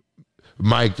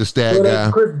 Mike the Stat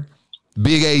Guy,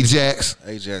 Big Ajax,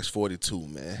 Ajax 42,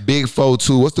 man. Big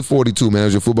 42. What's the 42, man?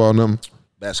 Is your football number?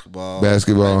 Basketball.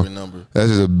 Basketball. Favorite number. That's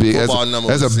just a big. Football number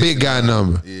That's was a big guy 69.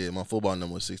 number. Yeah, my football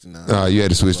number was 69. Oh, you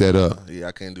had to switch that up. Yeah,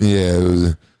 I can't do Yeah, it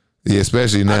was. Yeah,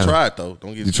 especially now. I tried though.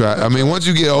 Don't get You try. I mean, once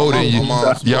you get older, My you,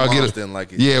 moms y'all get. didn't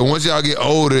like it. Yeah, once y'all get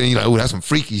older, and you're like, oh, that's some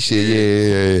freaky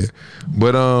shit. Yeah.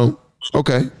 But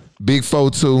okay, Big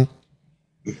 4-2,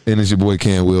 and it's your boy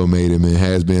Can Will made it, man.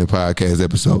 Has Been podcast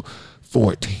episode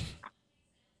 14.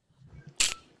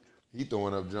 He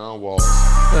throwing up John Wall.